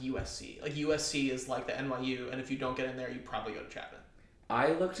Chapman and like USC. Like USC is like the NYU, and if you don't get in there, you probably go to Chapman.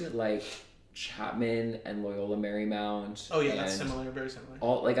 I looked at like Chapman and Loyola Marymount. Oh yeah, that's similar, very similar.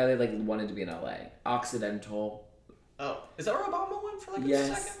 All I wanted to be in LA. Occidental. Oh, is that where Obama went for like a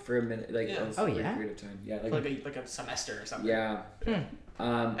yes, second? for a minute, for a period of time. Yeah, like a semester or something. Yeah.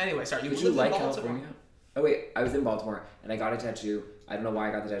 Anyway, sorry. Did you like California? Oh wait, I was in Baltimore and I got a tattoo. I don't know why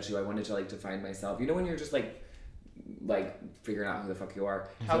I got the tattoo. I wanted to find myself. You know when you're just like figuring out who the fuck you are.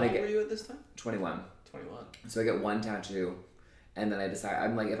 How old were you at this time? 21. 21. So I get one tattoo, and then I decide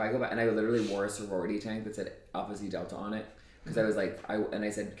I'm like, if I go back, and I literally wore a sorority tank that said Alpha Psi Delta on it because I was like, I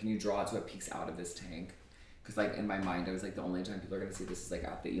said, can you draw it so it peeks out of this tank? Because like in my mind, I was like, the only time people are gonna see this is like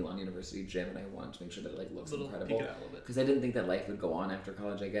at the Elon University gym, and I want to make sure that it looks incredible. Because I didn't think that life would go on after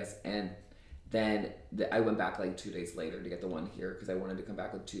college, I guess, and. Then I went back 2 days later to get the one here because I wanted to come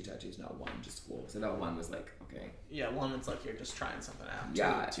back with 2 tattoos, not one, just cool. So that one was like, okay. Yeah, one that's like you're just trying something out.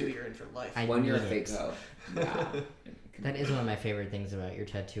 Yeah. 2 you're in for life. One you're a fake-o. Yeah. That is one of my favorite things about your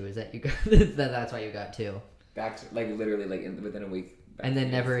tattoo is that you got that's why you got 2. Back to literally within a week. And then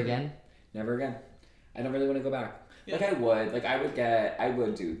never again? Never again. I don't really want to go back. Yeah. I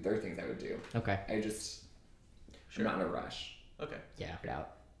would do. There are things I would do. Okay. I'm not in a rush. Okay. Yeah.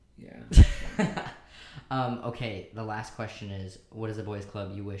 Out. Yeah. Okay, the last question is, what is a boys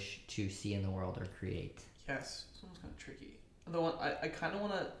club you wish to see in the world or create? Yes, this one's kind of tricky. The one I kind of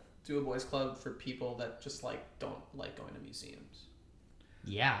want to do a boys club for people that just don't like going to museums.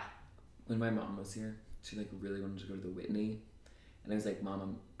 Yeah. When my mom was here, she really wanted to go to the Whitney, and I was like,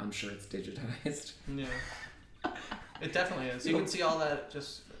 Mom, I'm sure it's digitized. Yeah. It definitely is. You can see all that.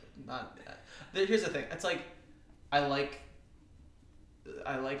 Just not. Here's the thing. It's like I like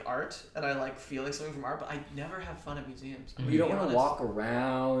art and I like feeling something from art, but I never have fun at museums. You don't want to walk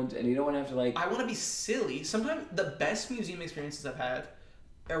around and you don't want to have to I want to be silly. Sometimes the best museum experiences I've had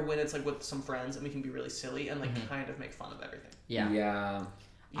are when it's with some friends and we can be really silly and kind of make fun of everything. Yeah. Yeah.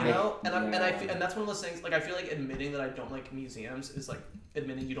 You know, and that's one of those things. I feel like admitting that I don't like museums is like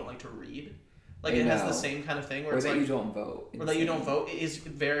admitting you don't like to read. It has the same kind of thing where it's that you don't vote. Or that you don't vote. It is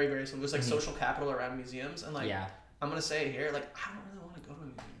very, very similar. There's social capital around museums, and I'm gonna say it here. I don't really want to go to a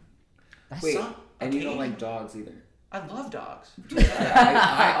museum. And you don't like dogs either. I love dogs.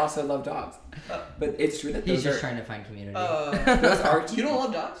 I also love dogs, but it's true that he's just trying to find community. Those are. You don't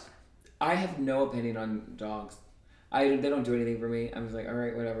love dogs? I have no opinion on dogs. They don't do anything for me. I'm just like, all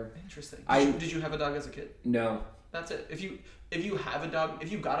right, whatever. Interesting. Did you have a dog as a kid? No. That's it. If you have a dog,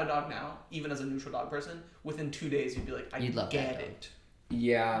 if you got a dog now, even as a neutral dog person, within 2 days you'd be like, you'd love get it.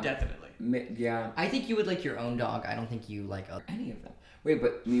 Yeah. Definitely. Yeah. I think you would like your own dog. I don't think you like any of them. Wait,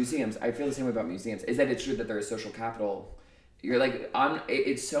 but museums, I feel the same way about museums. Is that it's true that there is social capital. You're like,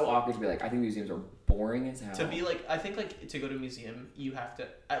 it's so awkward to be like, I think museums are boring as hell. To be like, I think to go to a museum, you have to,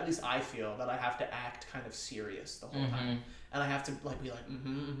 at least I feel that I have to act kind of serious the whole time. And I have to be like,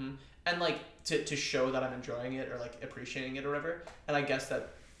 and to show that I'm enjoying it or appreciating it or whatever. And I guess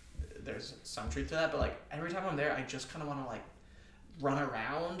that there's some truth to that, but every time I'm there, I just kind of want to run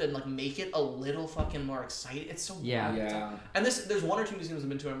around and make it a little fucking more exciting. It's so yeah. And there's 1 or 2 museums I've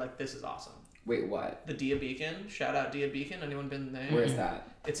been to and I'm like, this is awesome. Wait, what? The Dia Beacon. Shout out Dia Beacon. Anyone been there? Where's that?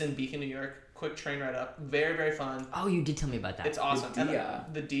 It's in Beacon, New York. Quick train ride up. Very, very fun. Oh, you did tell me about that. It's awesome.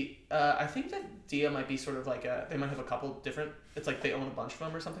 The Dia. I think that Dia might be sort of like they might have a couple different, it's like they own a bunch of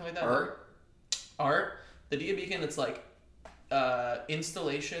them or something like that. Art. The Dia Beacon, it's like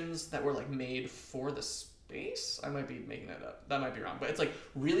installations that were like made for the space. I might be making that up. That might be wrong. But it's like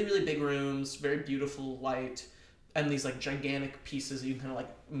really, really big rooms, very beautiful light, and these like gigantic pieces that you can kind of like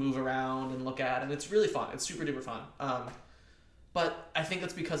move around and look at. And it's really fun. It's super duper fun. But I think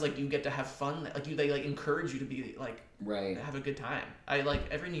that's because like you get to have fun. Like they like encourage you to be like have a good time. I like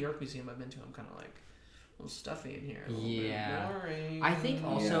every New York museum I've been to. I'm kind of like a little stuffy in here. A little bit boring. I think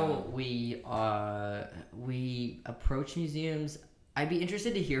also we approach museums. I'd be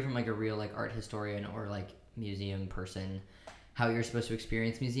interested to hear from like a real like art historian or like museum person how you're supposed to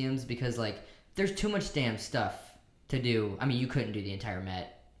experience museums, because like there's too much damn stuff to do. I mean, you couldn't do the entire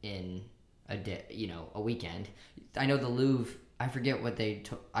Met in a day, a weekend. I know the Louvre. I forget what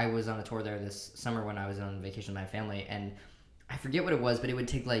I was on a tour there this summer when I was on vacation with my family, and I forget what it was, but it would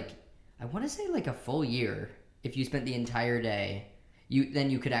take like, I want to say like a full year if you spent the entire day. Then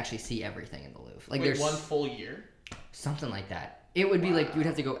you could actually see everything in the Louvre. Like there's 1 full year? Something like that. It would be like you would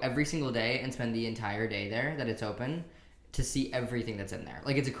have to go every single day and spend the entire day there that it's open to see everything that's in there.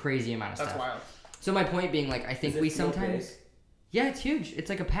 Like it's a crazy amount of stuff. That's wild. So my point being, like, I think we sometimes... Big? Yeah, it's huge. It's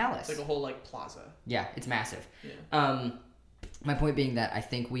like a palace. It's like a whole like plaza. Yeah, it's massive. Yeah. My point being that I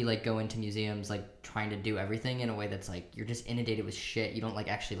think we like go into museums like trying to do everything in a way that's like you're just inundated with shit. You don't like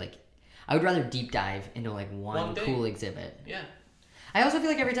actually like. I would rather deep dive into like one cool exhibit. Yeah. I also feel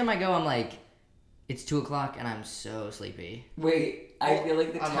like every time I go, I'm like, it's 2:00 and I'm so sleepy. Wait, I feel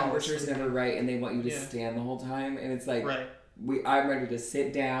like the temperature's never right, and they want you to stand the whole time, and it's like, I'm ready to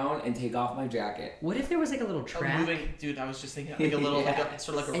sit down and take off my jacket. What if there was like a little track? Dude, I was just thinking like a little, like a,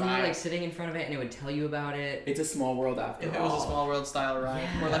 sort of like a ride. And you're like sitting in front of it, and it would tell you about it. It's a Small World after all. It was a Small World style ride,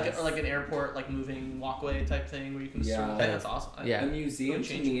 or like an airport, like moving walkway type thing where you can. Yeah, that's awesome. A museum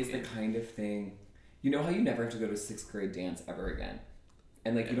to me is the kind of thing. You know how you never have to go to a 6th grade dance ever again,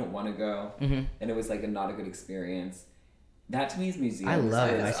 and like you don't want to go, and it was like not a good experience. That to me is museum. I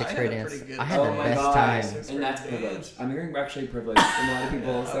love my 6th grade dance. I had the best time. And that's privilege. I'm hearing we're actually privileged from a lot of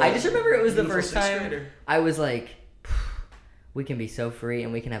people. So I just remember it was the first time I was like, we can be so free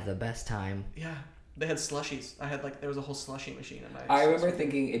and we can have the best time. Yeah. They had slushies. There was a whole slushie machine in my. I remember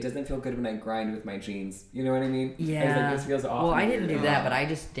thinking it doesn't feel good when I grind with my jeans. You know what I mean? Yeah. I was like, this feels awful. Well, I didn't do that, but I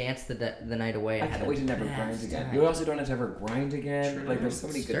just danced the night away. I can't wait to never grind again. You also don't have to ever grind again. True. Like there's so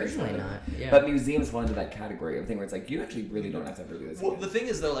many good things. Certainly not. Yeah. But museums fall into that category of thing where it's like you actually really don't have to ever do this. Well, the thing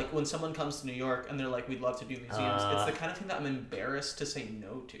is though, like when someone comes to New York and they're like, we'd love to do museums, it's the kind of thing that I'm embarrassed to say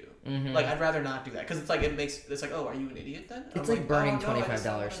no to. Mm-hmm. Like I'd rather not do that because it's like it's like, oh, are you an idiot then? It's like burning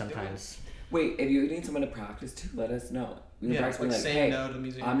 $25 sometimes. Wait, if you need someone to practice too, let us know. We can practice like, hey, no to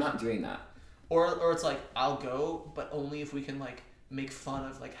museums. I'm not doing that. Or it's like, I'll go, but only if we can like make fun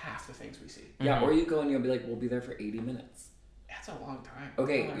of like half the things we see. Yeah, or you go and you'll be like, we'll be there for 80 minutes. That's a long time.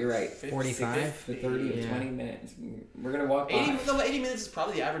 Okay, you're right. 45 to 30 to 20 minutes. We're gonna walk 80 minutes is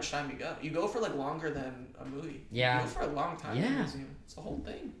probably the average time you go. You go for like longer than a movie. Yeah. You go for a long time in a museum. It's the whole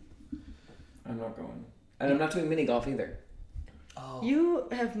thing. I'm not going. And I'm not doing mini golf either. Oh.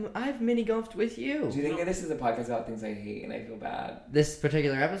 I've mini golfed with you. Do you think this is a podcast about things I hate and I feel bad? This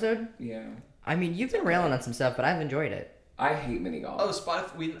particular episode? Yeah. I mean, you've been railing on some stuff, but I've enjoyed it. I hate mini golf. Oh,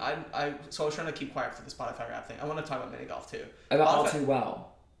 Spotify. So I was trying to keep quiet for the Spotify rap thing. I want to talk about mini golf too. About All Too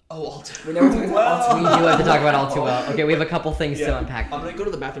Well. Oh, All Too Well. We never talked about All Too Well. We do have to talk about All Too Well. Okay, we have a couple things to unpack. I'm gonna go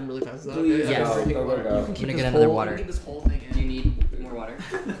to the bathroom really fast. Please, yes. Go. You can get another water. Keep this whole thing in. Do you need more water?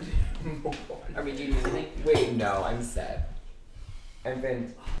 I mean, do you need anything? Wait, no, I'm set. I've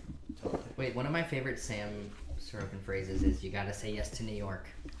been. Wait, one of my favorite Sam Sarokin phrases is "You gotta say yes to New York."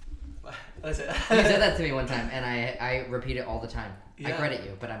 That's it. You said that to me one time, and I repeat it all the time. Yeah. I credit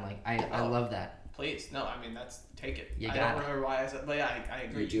you, but I'm like, I love that. Please, no, I mean take it. I don't remember why I said, but yeah, I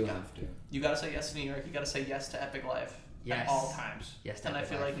agree. You do have to. You gotta say yes to New York. You gotta say yes to Epic Life. Yes. At all times. Yes to and Epic I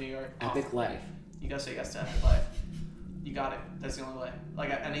feel Life. like New York. Epic Life. You gotta say yes to Epic Life. You got it. That's the only way.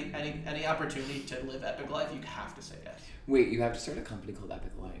 Like any opportunity to live Epic Life, you have to say yes. Wait, you have to start a company called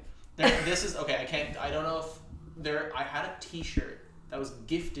Epic Life. This is okay. I don't know if I had a T-shirt that was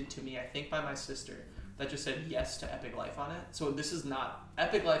gifted to me, I think by my sister, that just said yes to Epic Life on it. So this is not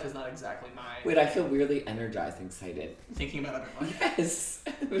Epic Life is not exactly my. Wait, I feel weirdly energized and excited. Thinking about Epic Life. Yes.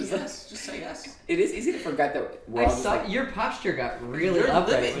 Yes. Just say yes. It is easy to forget that. I saw your posture got really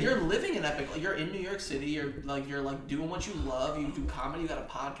upright. You're living in Epic. You're in New York City. You're doing what you love. You do comedy. You got a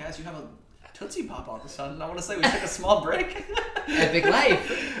podcast. You have a Tootsie Pop all of a sudden. I want to say we took a small break. Epic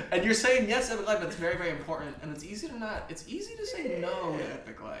Life. And you're saying yes to Epic Life. That's very, very important. And it's easy to say no to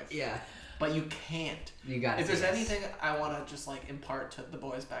Epic Life. Yeah. But you can't. You got it. If there's anything I want to just like impart to the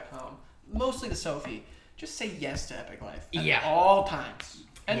boys back home, mostly to Sophie, just say yes to Epic Life at all times.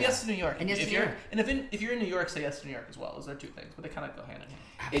 And yes to New York. And yes to New York. And if you're in New York, say yes to New York as well. Those are two things, but they kind of go hand in hand.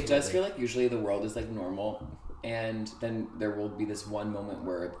 Absolutely. It does feel like usually the world is like normal, and then there will be this one moment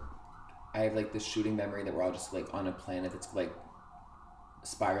where I have like this shooting memory that we're all just like on a planet that's like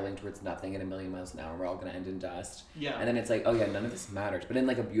spiraling towards nothing at 1,000,000 miles an hour. We're all gonna end in dust. Yeah. And then it's like, oh yeah, none of this matters, but in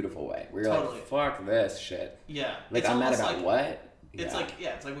like a beautiful way. Where you're Totally. like, fuck this shit. Yeah. Like, I'm mad about what? It's like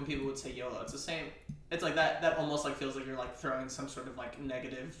it's like when people would say YOLO. It's the same. It's like that almost like feels like you're like throwing some sort of like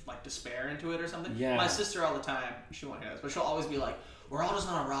negative like despair into it or something. Yeah. My sister all the time, she won't hear this, but she'll always be like, we're all just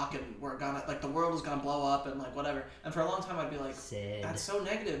gonna rock and we're gonna like the world is gonna blow up and like whatever. And for a long time I'd be like, Sid. that's so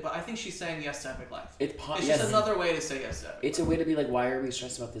negative. But I think she's saying yes to Epic Life. It's just another way to say yes to Epic It's Life. a way to be like, why are we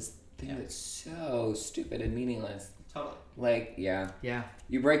stressed about this thing that's so stupid and meaningless? Totally. Like, yeah. Yeah.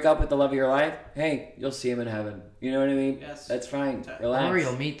 You break up with the love of your life, hey, you'll see him in heaven. You know what I mean? Yes. That's fine. Relax. Or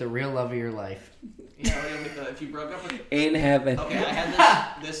you'll meet the real love of your life. Yeah, if you broke up with... In heaven. Okay, I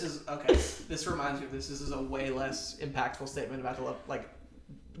had this. This reminds me of this. This is a way less impactful statement about the love, like,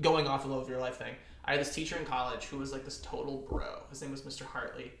 going off the love of your life thing. I had this teacher in college who was like this total bro. His name was Mr.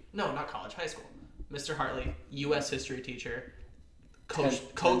 Hartley. No, not college, high school. Mr. Hartley, U.S. history teacher,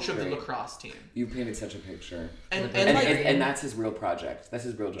 coach of the lacrosse team. You painted such a picture. And that's his real project. That's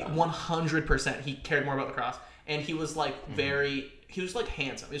his real job. 100%. He cared more about lacrosse. And he was like he was like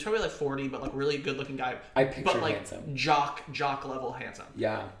handsome. He was probably like 40, but like really good looking guy. I picture but like handsome. Jock level handsome.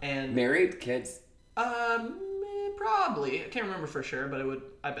 Yeah. And married, kids? Probably. I can't remember for sure, but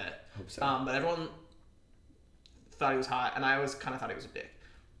I bet. Hope so. But everyone thought he was hot, and I always kind of thought he was a dick.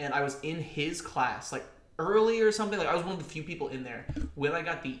 And I was in his class, like early or something. Like I was one of the few people in there when I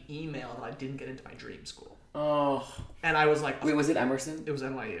got the email that I didn't get into my dream school. Oh. And I was like... Wait, was it Emerson? It was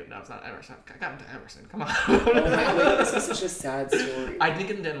NYU. No, it's not Emerson. I got into Emerson. Come on. Wait, this is such a sad story. I didn't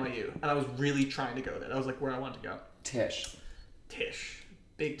get into NYU, and I was really trying to go there. That was like where I wanted to go. Tish.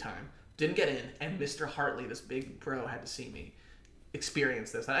 Big time. Didn't get in, and Mr. Hartley, this big bro, had to see me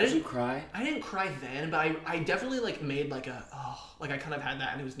experience this. Did you cry? I didn't cry then, but I definitely like made like I kind of had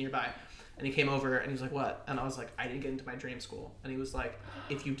that, and he was nearby. And he came over and he was like, what? And I was like, I didn't get into my dream school. And he was like,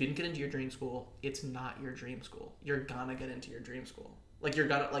 if you didn't get into your dream school, it's not your dream school. You're gonna get into your dream school. Like, you're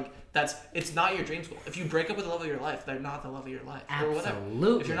gonna, like, it's not your dream school. If you break up with the love of your life, they're not the love of your life.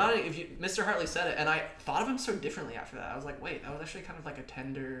 Absolutely. Or whatever. Mr. Hartley said it, and I thought of him so differently after that. I was like, wait, that was actually kind of like a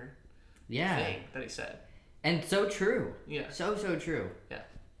tender thing that he said. And so true. Yeah. So true. Yeah.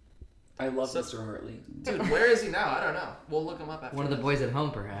 I love Mr. Hartley. Dude, where is he now? I don't know. We'll look him up after One of the boys at home,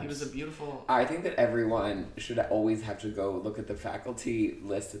 perhaps. He was a beautiful... I think that everyone should always have to go look at the faculty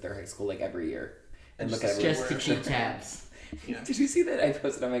list at their high school like every year. And look at every just to keep tabs. Yeah. Did you see that I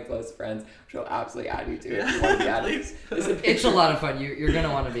posted on my close friends, which I'll absolutely add you to if you want to be added? It's a lot of fun. You're going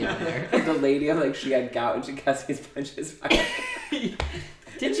to want to be on there. The lady, like, she had gout and she cussed his punches.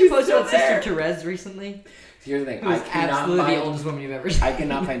 Didn't you post about Sister Therese recently? Here's the thing. Who's absolutely the oldest woman you've ever seen. I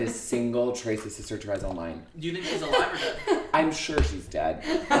cannot find a single trace of Sister Therese online. Do you think she's alive or dead? I'm sure she's dead.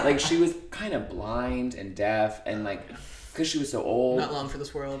 Like, she was kind of blind and deaf and, like, because she was so old. Not long for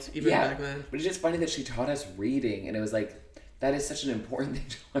this world, even back then. But it's just funny that she taught us reading, and it was like, that is such an important thing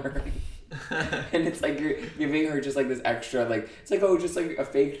to learn. And it's like you're giving her just like this extra, like, it's like, oh, just like a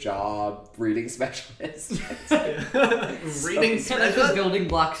fake job, reading specialist. Reading specialist? The building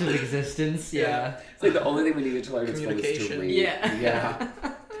blocks of existence, yeah. It's like the only thing we needed to learn in school was to read. Yeah.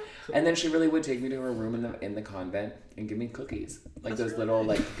 And then she really would take me to her room in the convent and give me cookies. Like those little,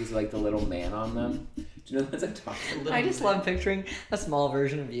 like, cookies with, like, the little man on them. Do you know what I'm talking about? I just love picturing a small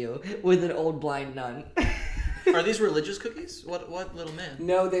version of you with an old blind nun. Are these religious cookies? What little man?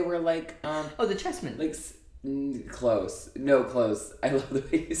 No, they were like the chessmen. Like close. No, close. I love the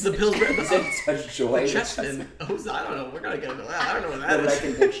way you said. The Pillsbury. said such joy. The chessmen. I don't know. We're gonna get into that. I don't know what that is. But I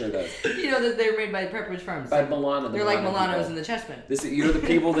can picture those. You know that they were made by Pepperidge Farms. By Milano. They're like Milanos and the Chessmen. You know the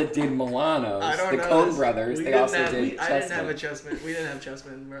people that did Milanos. The Coen brothers. They also did. I didn't have a chessman. We didn't have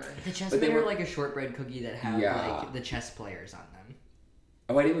chessmen. Right. The chessmen are like a shortbread cookie that have like the chess players on them.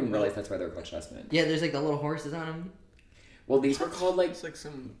 Oh, I didn't even realize that's why they're called chessmen. Yeah, there's like the little horses on them. Well, these were called like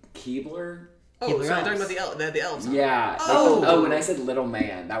some Keebler. Oh, so you're talking about the elves. Yeah. Oh, when I said little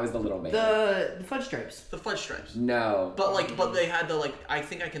man, that was the little man. The fudge stripes. The fudge stripes. No. But they had the I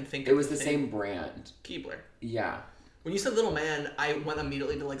think I can think. It was the same brand. Keebler. Yeah. When you said little man, I went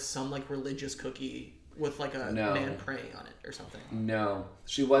immediately to like some like religious cookie with like a man praying on it or something. No,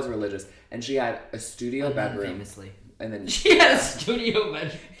 she was religious, and she had a studio bedroom. Famously. and then She had a studio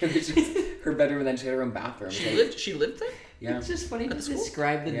bedroom. her bedroom, and then she had her own bathroom. She lived there? Yeah. It's just funny to the school?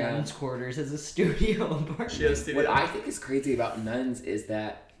 describe the Yeah. nuns' quarters as a studio apartment. She had a studio. What I think is crazy about nuns is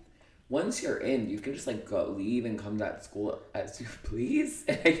that once you're in, you can just like go leave and come to that school as you please.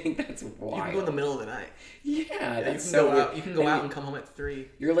 And I think that's wild. You can go in the middle of the night. Yeah, that's you can so go weird. out. You can go out and come home at 3.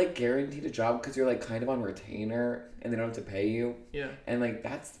 You're like guaranteed a job because you're like kind of on retainer and they don't have to pay you. Yeah. And like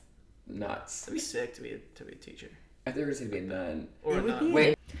that's nuts. That'd be sick to be a teacher. I thought you were going to be a nun. Or a It would nun.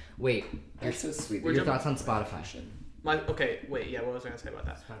 be- Wait. That's so sweet. Your thoughts on Spotify? What was I gonna say about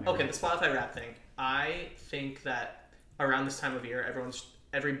that? Okay, the Spotify rap thing. I think that around this time of year,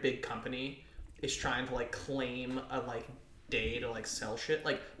 every big company is trying to like claim a like day to like sell shit,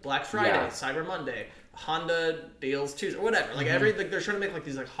 like Black Friday, Yeah. Cyber Monday, Honda deals Tuesday, or whatever. Like they're trying to make like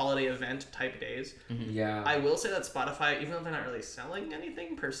these like holiday event type days. Yeah. I will say that Spotify, even though they're not really selling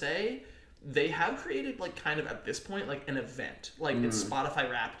anything per se, they have created like kind of at this point like an event. Like it's Spotify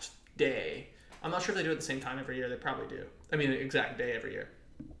Wrapped Day. I'm not sure if they do it at the same time every year. They probably do. I mean, an exact day every year.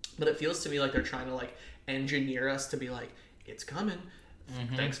 But it feels to me like they're trying to like engineer us to be like, it's coming.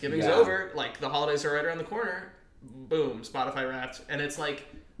 Thanksgiving's over. Like the holidays are right around the corner. Boom, Spotify Wrapped. And it's like,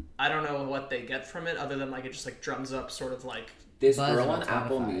 I don't know what they get from it other than like it just like drums up sort of like This Buzz girl on on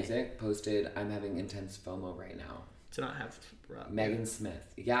Apple Spotify. Music posted, "I'm having intense FOMO right now." to not have rap. Megan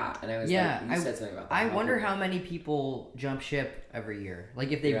Smith. Yeah, and I was Yeah, like, you said something about that. I wonder Apple. how many people jump ship every year.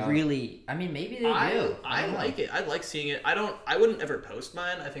 Like if they Yeah. really, I mean, maybe they do. I don't know. like it. I like seeing it. I wouldn't ever post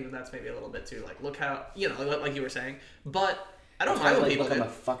mine. I think that's maybe a little bit too like, look how, like you were saying. But I don't mind when like, people look, I'm do. a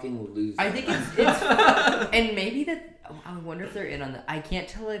fucking loser. I think it's and maybe that. I wonder if they're in on the. I can't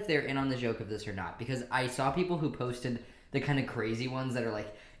tell if they're in on the joke of this or not because I saw people who posted the kind of crazy ones that are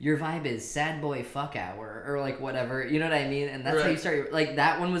like, your vibe is sad boy fuck hour or like whatever, you know what I mean? And that's how you start. Like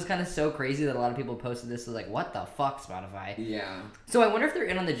that one was kind of so crazy that a lot of people posted this was like, what the fuck, Spotify? Yeah. So I wonder if they're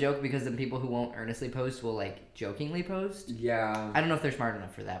in on the joke because then people who won't earnestly post will like jokingly post. Yeah. I don't know if they're smart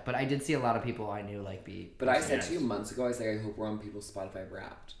enough for that, but I did see a lot of people I knew like be. But I said to you months ago, I said, I hope we're on people's Spotify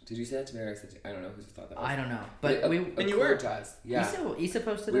Wrapped. Did you say that to me, or I said to you? I don't know who thought that was. I don't know, but And you were. To us. Yeah. Issa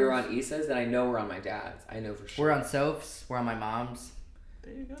posted. We were those. on Issa's, and I know we're on my dad's. I know for sure. We're on Soph's. We're on my mom's.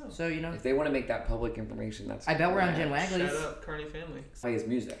 There you go. So you know. If they want to make that public information, that's. I bet we're on Jen Shout Wagley's. out Carney family. Play his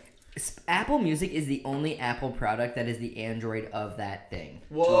music. Apple Music is the only Apple product that is the Android of that thing.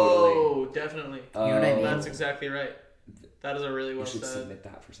 Whoa, definitely. You know what I mean? That's exactly right. That is a really well We should said. submit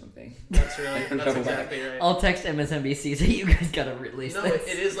that for something. That's don't know exactly right. I'll text MSNBC say you guys gotta release No, this.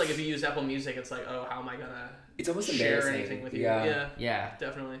 it is like if you use Apple Music, it's like, oh, how am I gonna It's almost share embarrassing. anything with you? Yeah. Yeah,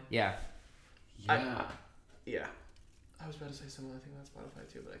 definitely. yeah. Yeah. Yeah. I was about to say some other thing about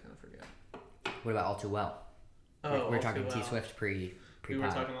Spotify too, but I kind of forget. What about All Too Well? Oh, we're All talking Too T Well. Swift pre. We were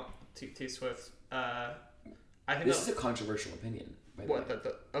talking about T Swift. I think This is a controversial opinion. By the way.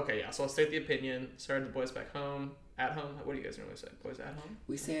 Okay, yeah. So I'll state the opinion. Started the boys back home. At home. What do you guys normally say? Boys at home.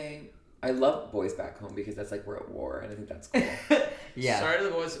 We say, I love Boys Back Home because that's like we're at war, and I think that's cool. Yeah. Started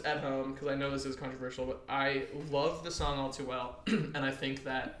the boys at home because I know this is controversial, but I love the song All Too Well, and I think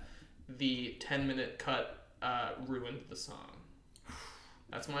that the 10-minute cut ruined the song.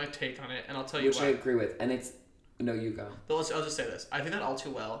 That's my take on it, and I'll tell you Which why. I agree with, and it's no, you go. But I'll just say this. I think that All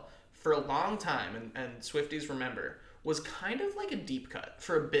Too Well, for a long time, and Swifties remember, was kind of like a deep cut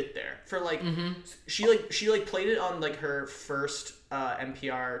for a bit there. For like, she played it on like her first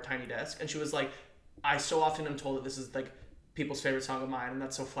NPR Tiny Desk, and she was like, I so often am told that this is like people's favorite song of mine, and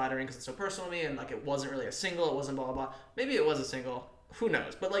that's so flattering because it's so personal to me, and like it wasn't really a single, it wasn't blah blah blah. Maybe it was a single. Who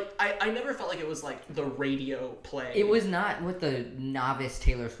knows? But like, I never felt like it was like the radio play. It was not what the novice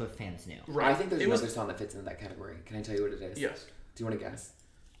Taylor Swift fans knew. Right. I think there's It another was- song that fits into that category. Can I tell you what it is? Yes. Do you want to guess?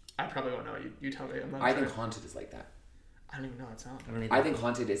 I probably won't know. You tell me. I'm not I sure. think Haunted is like that. I don't even know that song. I think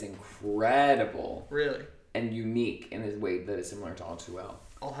Haunted is incredible Really? and unique in a way that is similar to All Too Well.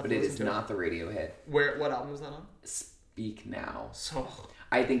 I'll have But to it listen is to not the radio hit. What album is that on? Speak Now. So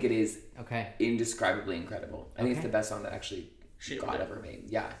I think it is Okay. indescribably incredible. I think it's Okay. the best song that actually She God did. ever made.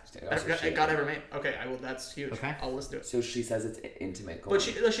 Yeah. it got ever made. Okay, that's huge. Okay. I'll listen to it. So she says it's intimate. Go But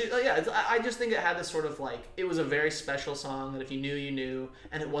on. I just think it had this sort of like, it was a very special song that if you knew, you knew,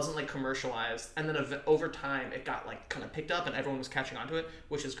 and it wasn't like commercialized. And then over time, it got like kind of picked up, and everyone was catching on to it,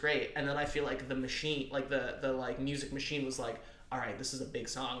 which is great. And then I feel like the machine, like the like music machine, was like, all right, this is a big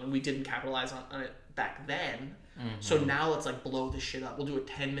song, and we didn't capitalize on it back then. So now let's like blow this shit up. We'll do a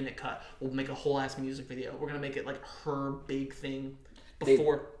 10-minute cut. We'll make a whole ass music video. We're gonna make it like her big thing.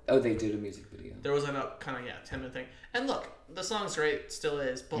 Before they did a music video. there was a kind of 10-minute thing. And look, the song's great, still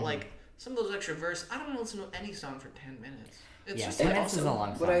is, but like some of those extra verse, I don't want to listen to any song for 10 minutes. It's Yeah, just 10 like minutes is a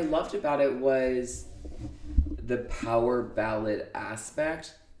long What I song. loved about it was the power ballad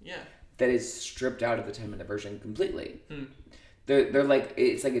aspect. Yeah. That is stripped out of the 10-minute version completely. They're like,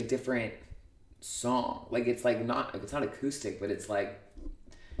 it's like a different song. Like it's not acoustic, but it's like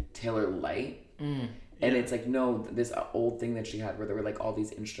Taylor Light. And it's like, no, this old thing that she had where there were like all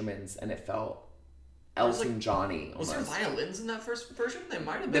these instruments and it felt Elton Johnny almost. Was there violins in that first version? They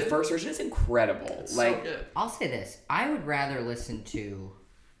might have been. The first version is incredible. It's like so good. I'll say this. I would rather listen to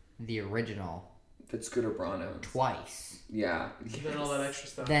the original that Scooter Braun owns. twice. Yeah. Then all that extra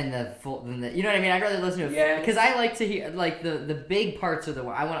stuff. Than the full, you know what I mean? I'd rather listen to it. Yeah. Because I like to hear, like, the big parts of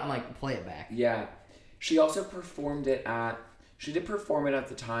I'm like, play it back. Yeah. She also performed it she did perform it at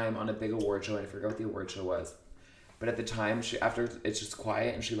the time on a big award show, and I forget what the award show was. But at the time, after it's just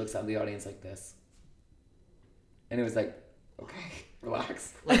quiet, and she looks out at the audience like this. And it was like, okay,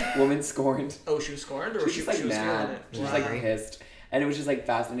 relax. Like, woman scorned. Oh, she was scorned? Or she was like mad. She was like pissed. And it was just like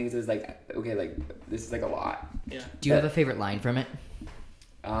fascinating because it was like, okay, like, this is like a lot. Yeah. Do you have a favorite line from it?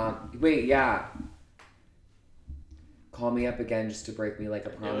 Wait, yeah. Call me up again just to break me like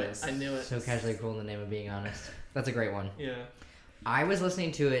a promise. I knew it. So casually cool in the name of being honest. That's a great one. Yeah. I was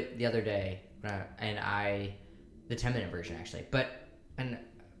listening to it the other day, and the 10-minute version actually, and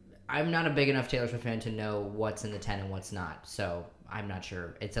I'm not a big enough Taylor Swift fan to know what's in the 10 and what's not, so I'm not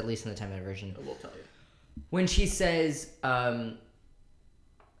sure. It's at least in the 10-minute version. I will tell you. When she says, the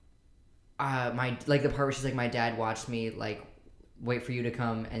part where she's like, my dad watched me like wait for you to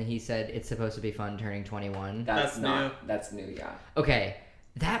come, and he said it's supposed to be fun turning 21. That's new. That's new, yeah. Okay,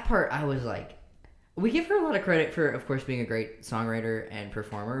 that part I was like, we give her a lot of credit for, of course, being a great songwriter and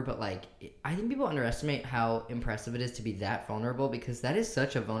performer, but like, I think people underestimate how impressive it is to be that vulnerable, because that is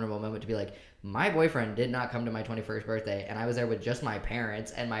such a vulnerable moment to be like, my boyfriend did not come to my 21st birthday, and I was there with just my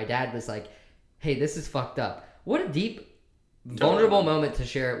parents, and my dad was like, hey, this is fucked up. What a deep, vulnerable moment to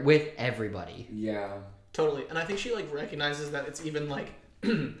share with everybody. Yeah. Totally. And I think she like recognizes that it's even like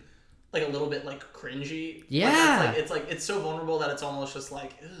like a little bit like cringy. Yeah. Like it's so vulnerable that it's almost just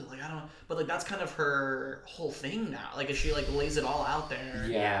like, ew, like I don't know. But like that's kind of her whole thing now. Like if she like lays it all out there.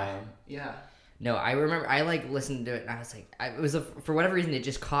 Yeah. Yeah. No, I remember I like listened to it and I was like, for whatever reason it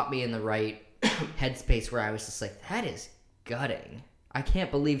just caught me in the right headspace where I was just like, that is gutting. I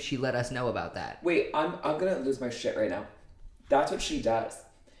can't believe she let us know about that. Wait, I'm gonna lose my shit right now. That's what she does.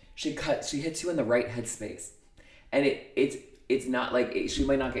 She hits you in the right headspace, and it's not like she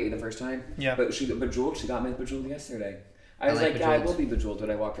might not get you the first time. Yeah. But she got me bejeweled yesterday. I was like, yeah, I will be bejeweled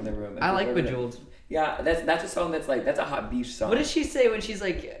when I walk in the room. I like Bejeweled. Yeah, that's a song that's a hot beach song. What does she say when she's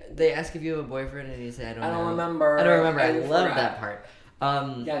like, they ask if you have a boyfriend and you say, I don't remember. I don't remember. I love that part.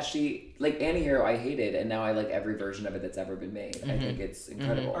 Yeah, she like Anti-Hero I hated, and now I like every version of it that's ever been made. I think it's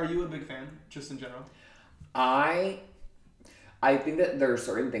incredible. Are you a big fan, just in general? I think that there are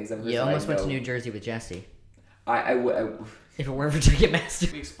certain things of hers. You almost went to New Jersey with Jesse. I would. If it weren't for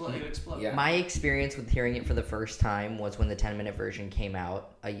Ticketmaster. You explode. Yeah. My experience with hearing it for the first time was when the 10-minute version came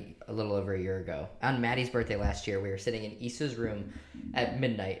out a little over a year ago. On Maddie's birthday last year, we were sitting in Issa's room at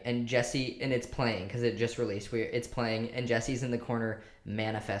midnight, and it's playing because it just released. It's playing, and Jesse's in the corner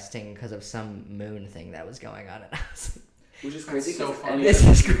manifesting because of some moon thing that was going on. And I was like, which is crazy. So funny. This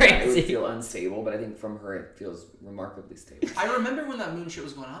is crazy. It would feel unstable, but I think from her it feels remarkably stable. I remember when that moon shit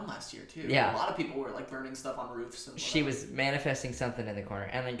was going on last year too. Yeah. A lot of people were like burning stuff on roofs and whatever. She was manifesting something in the corner,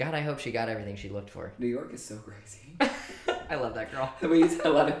 and like, God, I hope she got everything she looked for. New York is so crazy. I love that girl. The way you said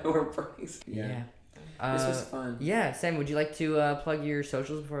a lot of her praise. Yeah. This was fun. Yeah, Sam, would you like to plug your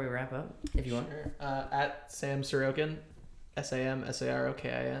socials before we wrap up, if you want? Sure. At Sam Sarokin,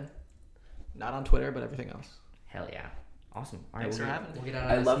 SamSarokin. Not on Twitter, but everything else. Hell yeah. Awesome. All Thanks right, for having me. We'll get out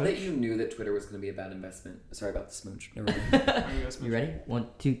I love that you knew that Twitter was going to be a bad investment. Sorry about the smooch. Never mind. You ready? 1,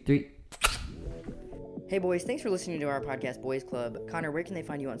 2, 3. Hey boys, thanks for listening to our podcast, Boys Club. Connor, where can they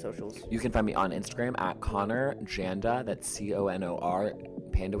find you on socials? You can find me on Instagram at Connor Janda. That's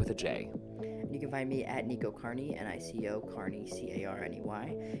CONOR, Panda with a J. You can find me at Nico Carney, Nico Carney, Carney.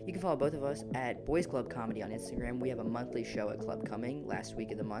 You can follow both of us at Boys Club Comedy on Instagram. We have a monthly show at Club Coming last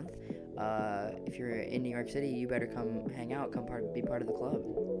week of the month. If you're in New York City, you better come hang out, be part of the club.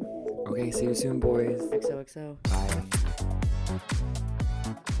 Okay, see you soon, boys. XOXO. Bye.